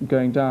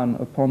going down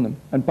upon them.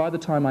 And by the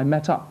time I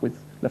met up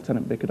with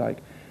Lieutenant Bickerdike,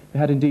 they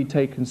had indeed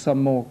taken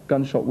some more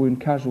gunshot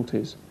wound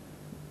casualties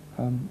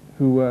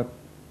who were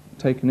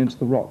taken into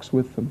the rocks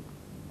with them.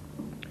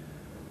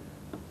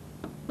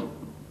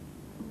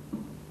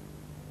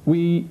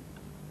 We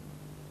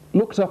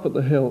looked up at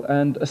the hill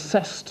and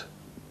assessed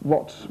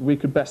what we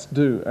could best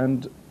do,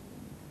 and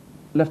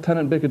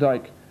Lieutenant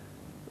Bickerdike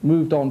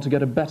moved on to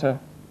get a better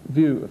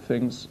view of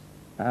things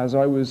as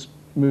I was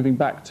moving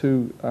back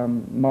to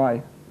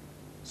my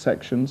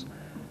sections,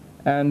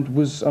 and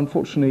was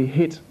unfortunately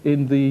hit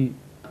in the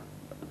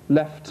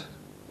left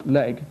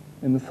leg,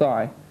 in the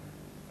thigh,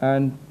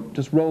 and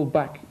just rolled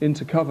back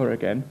into cover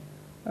again.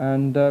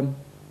 And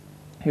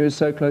he was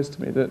so close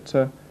to me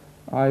that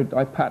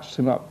I patched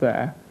him up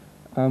there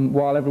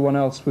while everyone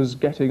else was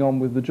getting on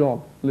with the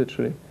job,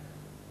 literally.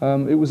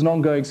 It was an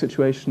ongoing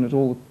situation at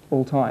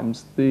all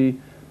times. The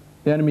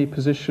enemy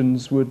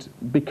positions would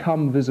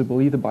become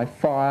visible either by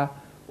fire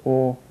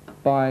or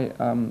by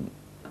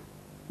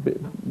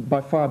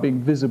fire being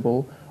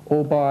visible,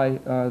 or by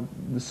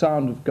the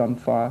sound of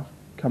gunfire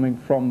coming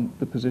from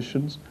the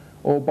positions,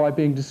 or by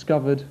being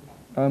discovered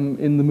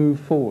in the move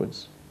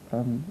forwards.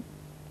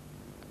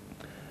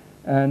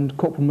 And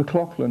Corporal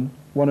McLaughlin,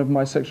 one of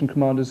my section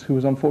commanders who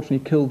was unfortunately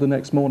killed the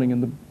next morning in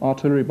the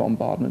artillery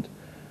bombardment,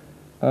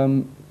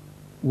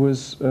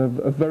 was a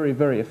very,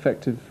 very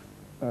effective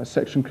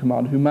section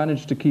commander who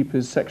managed to keep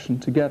his section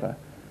together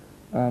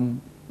for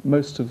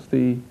most of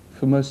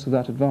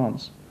that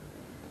advance.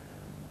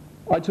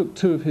 I took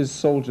 2 of his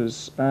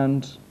soldiers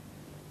and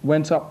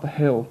went up the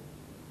hill,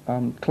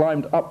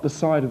 climbed up the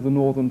side of the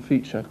northern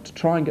feature to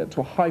try and get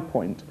to a high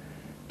point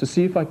to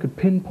see if I could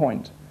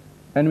pinpoint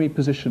enemy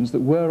positions that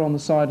were on the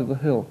side of the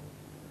hill.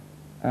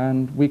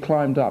 And we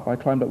climbed up. I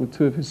climbed up with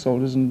 2 of his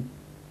soldiers and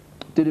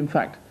did in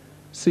fact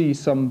see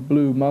some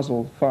blue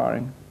muzzle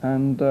firing,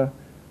 and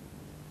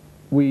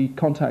we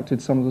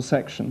contacted some of the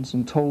sections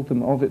and told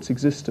them of its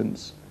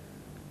existence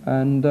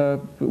And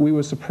we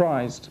were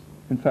surprised,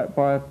 in fact,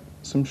 by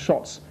some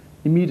shots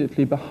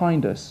immediately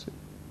behind us,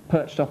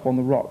 perched up on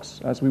the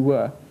rocks as we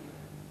were.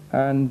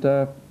 And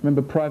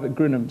remember Private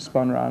Grinham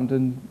spun around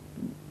and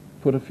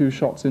put a few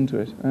shots into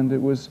it, and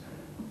it was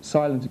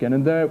silent again.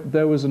 And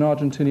there was an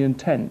Argentinian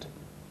tent,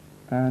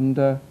 and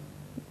a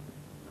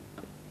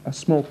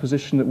small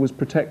position that was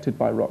protected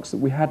by rocks that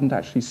we hadn't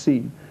actually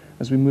seen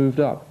as we moved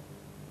up.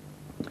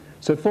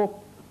 So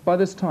by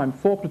this time,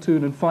 4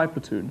 platoon and 5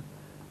 platoon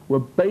were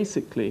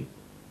basically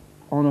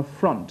on a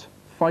front,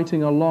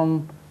 fighting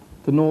along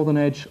the northern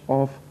edge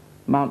of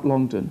Mount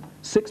Longdon.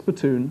 6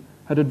 platoon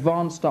had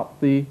advanced up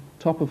the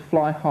top of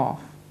Fly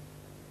Half,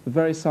 the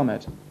very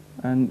summit,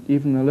 and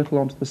even a little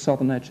onto the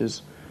southern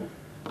edges,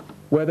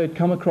 where they'd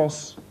come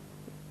across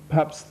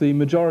perhaps the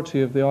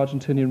majority of the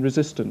Argentinian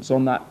resistance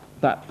on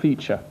that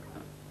feature,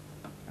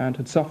 and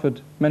had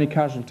suffered many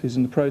casualties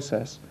in the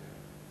process.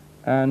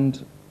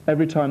 And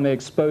every time they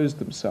exposed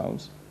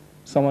themselves,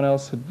 someone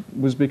else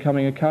was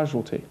becoming a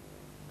casualty.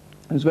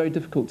 It was very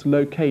difficult to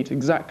locate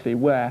exactly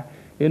where,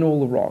 in all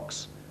the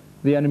rocks,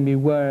 the enemy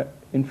were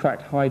in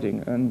fact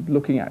hiding and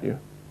looking at you.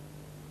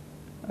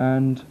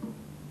 And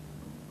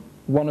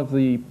one of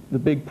the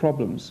big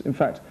problems, in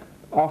fact,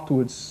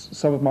 afterwards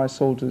some of my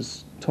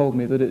soldiers told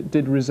me that it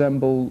did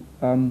resemble,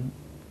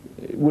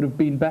 it would have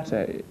been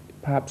better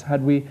perhaps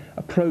had we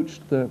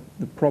approached the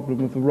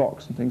problem of the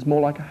rocks and things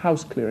more like a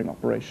house clearing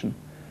operation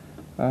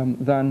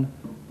than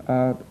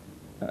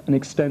an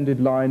extended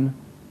line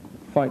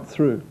fight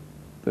through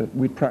that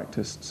we'd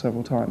practiced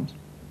several times.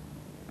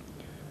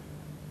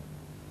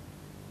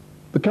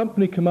 The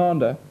company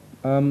commander,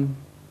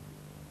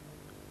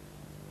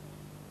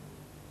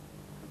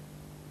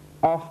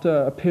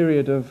 after a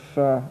period of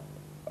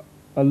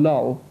a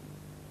lull,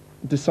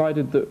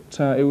 decided that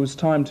it was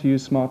time to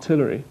use some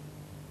artillery,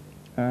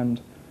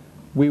 and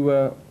we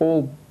were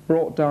all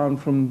brought down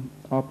from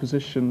our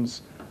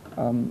positions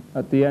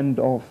at the end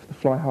of the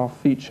Fly Half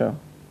feature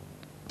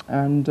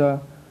and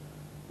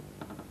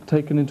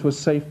taken into a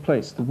safe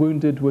place. The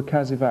wounded were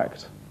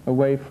casevaced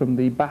away from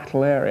the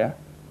battle area,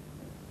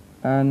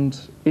 and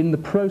in the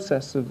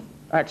process of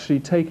actually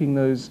taking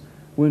those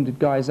wounded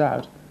guys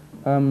out,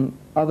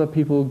 other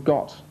people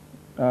got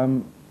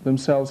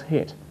themselves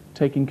hit,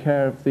 taking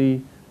care of the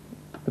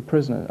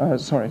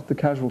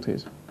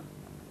casualties.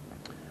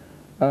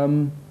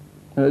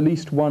 At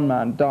least one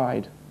man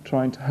died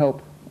trying to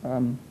help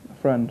a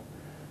friend.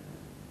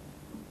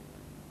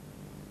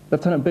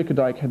 Lieutenant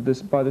Bickerdike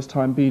had by this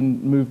time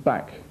been moved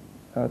back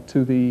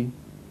to the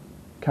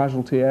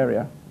casualty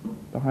area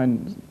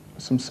behind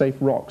some safe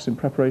rocks in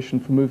preparation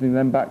for moving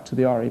them back to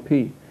the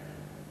RAP.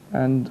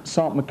 And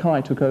Sergeant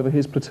Mackay took over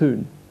his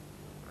platoon.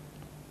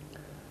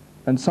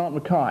 And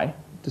Sergeant Mackay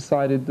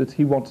decided that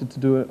he wanted to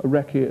do a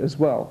recce as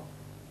well.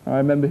 I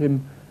remember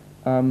him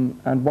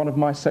and one of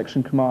my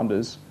section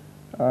commanders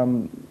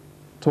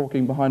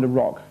talking behind a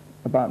rock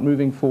about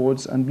moving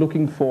forwards and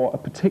looking for a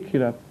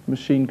particular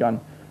machine gun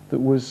that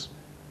was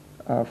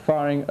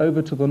firing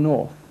over to the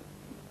north,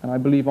 and I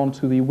believe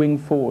onto the wing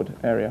forward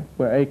area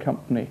where A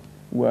Company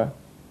were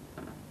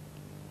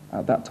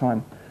at that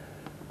time.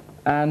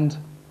 And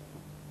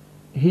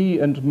he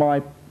and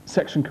my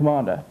section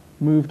commander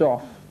moved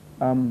off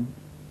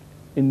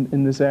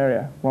in this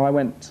area while I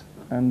went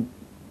and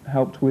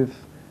helped with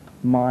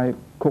my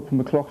Corporal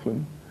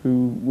McLaughlin,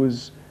 who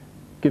was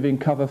giving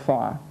cover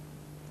fire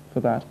for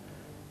that.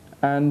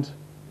 And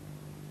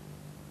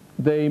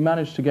they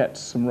managed to get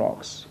some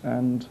rocks,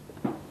 and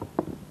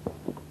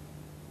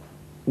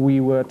we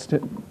were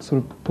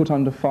sort of put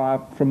under fire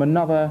from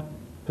another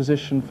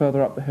position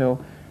further up the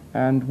hill.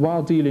 And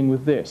while dealing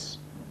with this,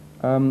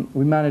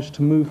 we managed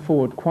to move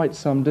forward quite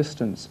some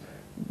distance,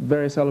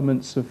 various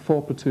elements of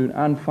 4 platoon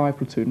and 5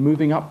 platoon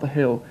moving up the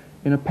hill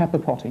in a pepper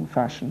potting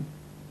fashion,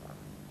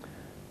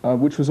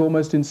 which was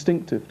almost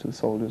instinctive to the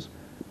soldiers.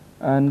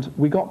 And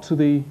we got to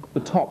the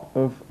top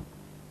of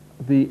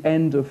the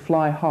end of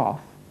Fly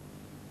Half,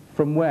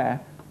 from where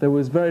there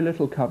was very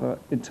little cover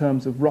in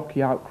terms of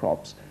rocky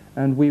outcrops,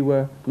 and we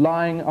were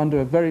lying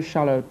under a very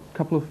shallow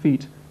couple of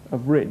feet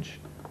of ridge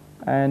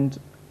and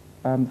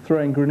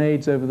throwing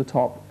grenades over the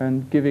top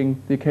and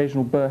giving the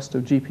occasional burst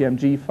of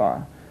GPMG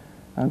fire.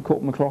 And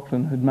Corporal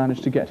McLaughlin had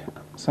managed to get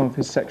some of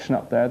his section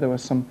up there. There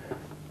was some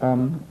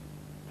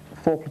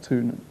 4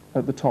 platoon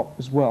at the top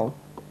as well.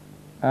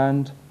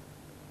 And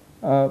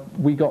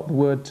we got the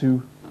word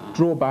to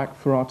draw back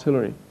for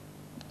artillery.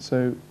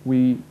 So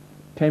we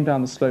came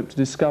down the slope to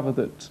discover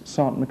that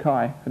Sergeant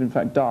Mackay had in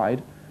fact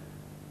died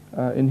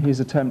in his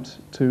attempt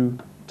to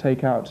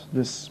take out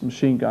this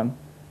machine gun.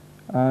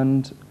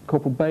 And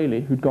Corporal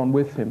Bailey, who'd gone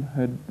with him,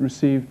 had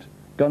received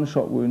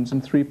gunshot wounds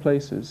in 3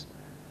 places.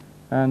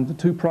 And the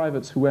 2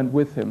 privates who went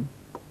with him,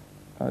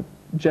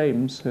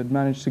 James had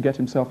managed to get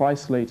himself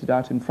isolated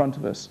out in front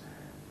of us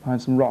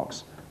behind some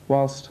rocks,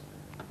 whilst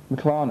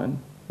McLarnon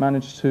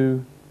managed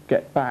to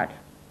get back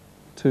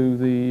to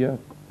the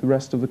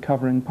rest of the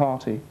covering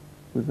party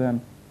with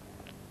them.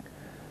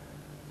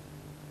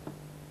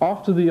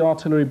 After the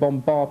artillery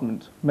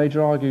bombardment,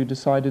 Major Argue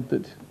decided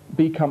that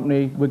B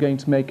Company were going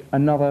to make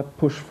another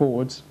push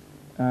forwards,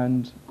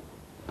 and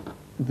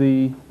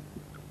the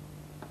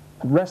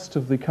rest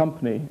of the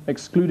company,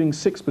 excluding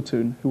 6th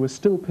Platoon, who were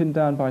still pinned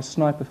down by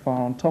sniper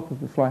fire on top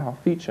of the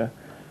fly-half feature,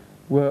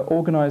 were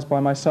organised by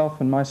myself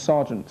and my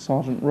sergeant,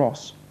 Sergeant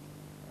Ross,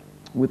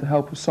 with the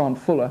help of Sergeant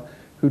Fuller,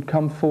 who'd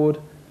come forward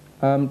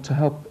to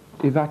help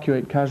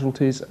evacuate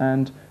casualties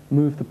and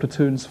move the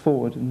platoons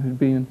forward, and who'd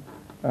been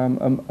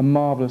a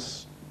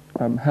marvellous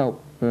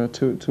help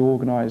to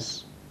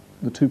organise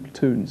the 2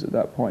 platoons at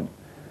that point.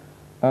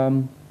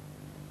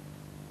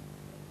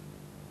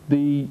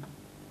 The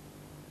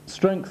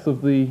strength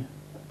of the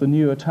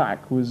new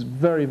attack was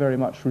very, very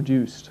much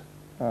reduced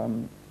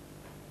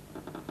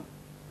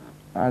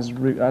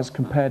as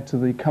compared to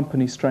the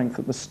company strength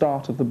at the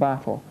start of the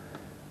battle.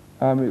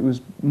 It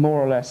was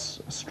more or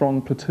less a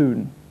strong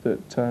platoon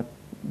that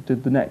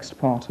did the next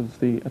part of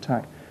the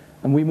attack.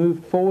 And we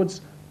moved forwards.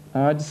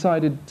 I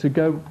decided to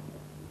go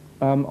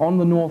on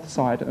the north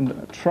side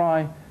and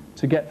try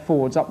to get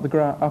forwards up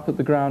at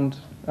the ground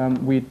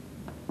we'd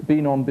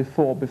been on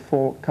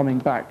before coming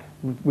back,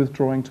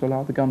 withdrawing to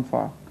allow the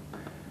gunfire,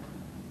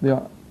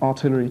 the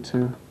artillery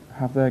to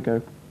have their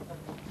go.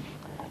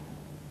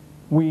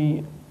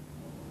 We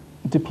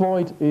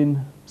deployed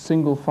in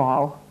single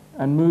file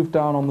and moved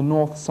down on the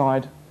north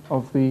side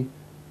of the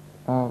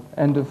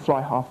end of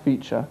fly-half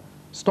feature,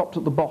 stopped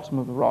at the bottom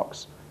of the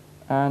rocks,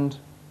 and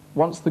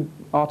once the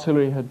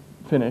artillery had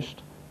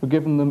finished, were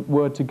given the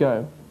word to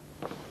go.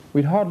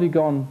 We'd hardly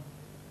gone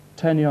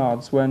 10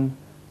 yards when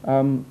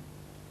I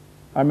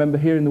remember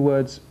hearing the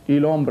words,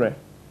 "Il hombre,"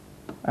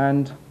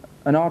 and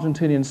an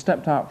Argentinian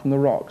stepped out from the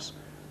rocks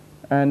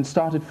and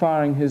started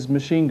firing his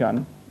machine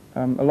gun,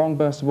 a long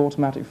burst of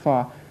automatic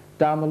fire,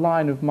 down the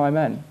line of my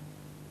men.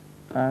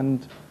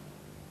 And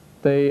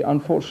they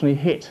unfortunately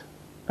hit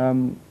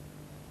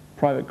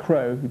Private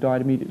Crow, who died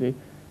immediately,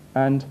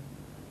 and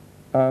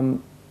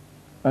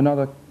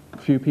another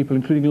few people,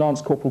 including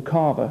Lance Corporal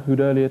Carver, who'd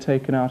earlier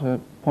taken out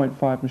a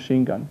 .5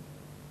 machine gun,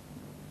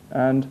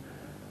 and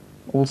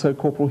also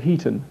Corporal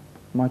Heaton,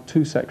 my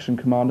 2-section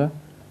commander,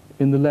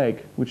 in the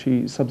leg, which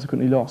he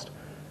subsequently lost.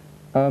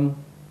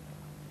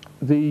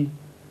 The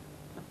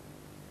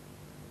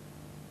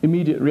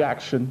immediate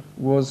reaction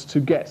was to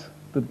get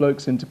the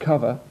blokes into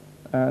cover,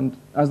 and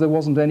as there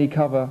wasn't any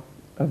cover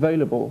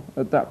available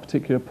at that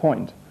particular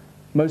point,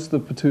 most of the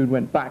platoon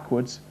went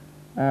backwards,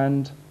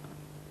 and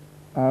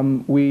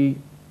we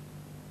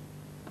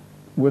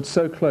were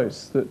so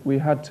close that we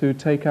had to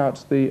take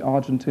out the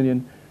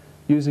Argentinian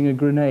using a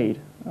grenade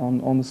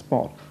on the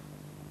spot,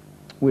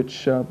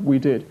 which we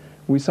did.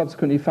 We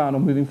subsequently found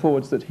on moving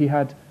forwards that he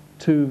had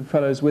 2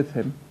 fellows with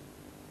him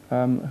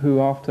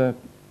who, after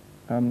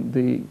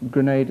the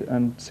grenade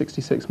and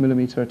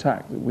 66mm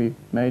attack that we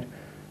made,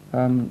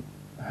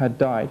 had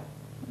died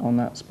on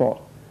that spot.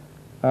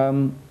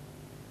 By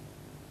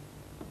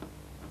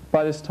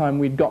this time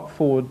we'd got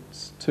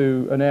forwards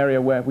to an area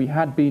where we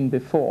had been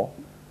before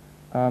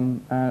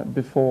the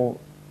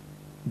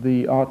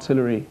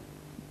artillery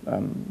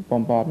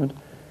bombardment,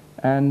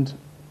 and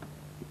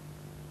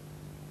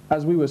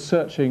as we were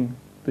searching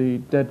the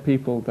dead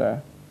people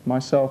there,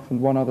 myself and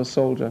one other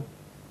soldier,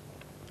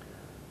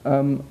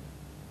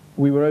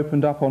 we were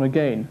opened up on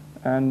again,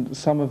 and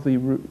some of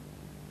the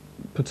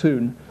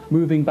platoon,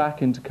 moving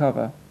back into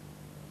cover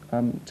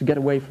to get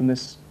away from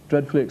this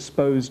dreadfully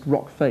exposed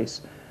rock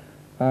face,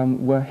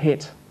 were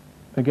hit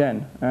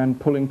again, and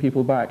pulling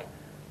people back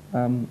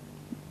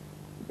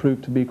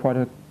proved to be quite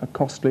a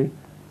costly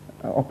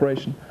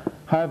operation.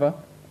 However,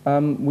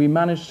 we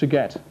managed to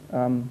get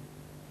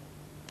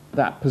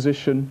that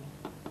position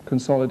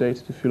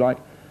consolidated, if you like,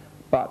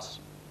 but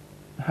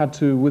had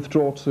to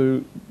withdraw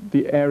to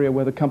the area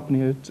where the company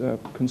had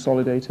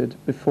consolidated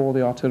before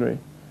the artillery.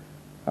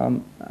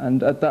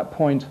 And at that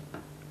point,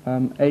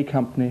 A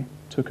Company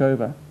took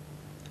over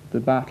the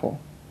battle.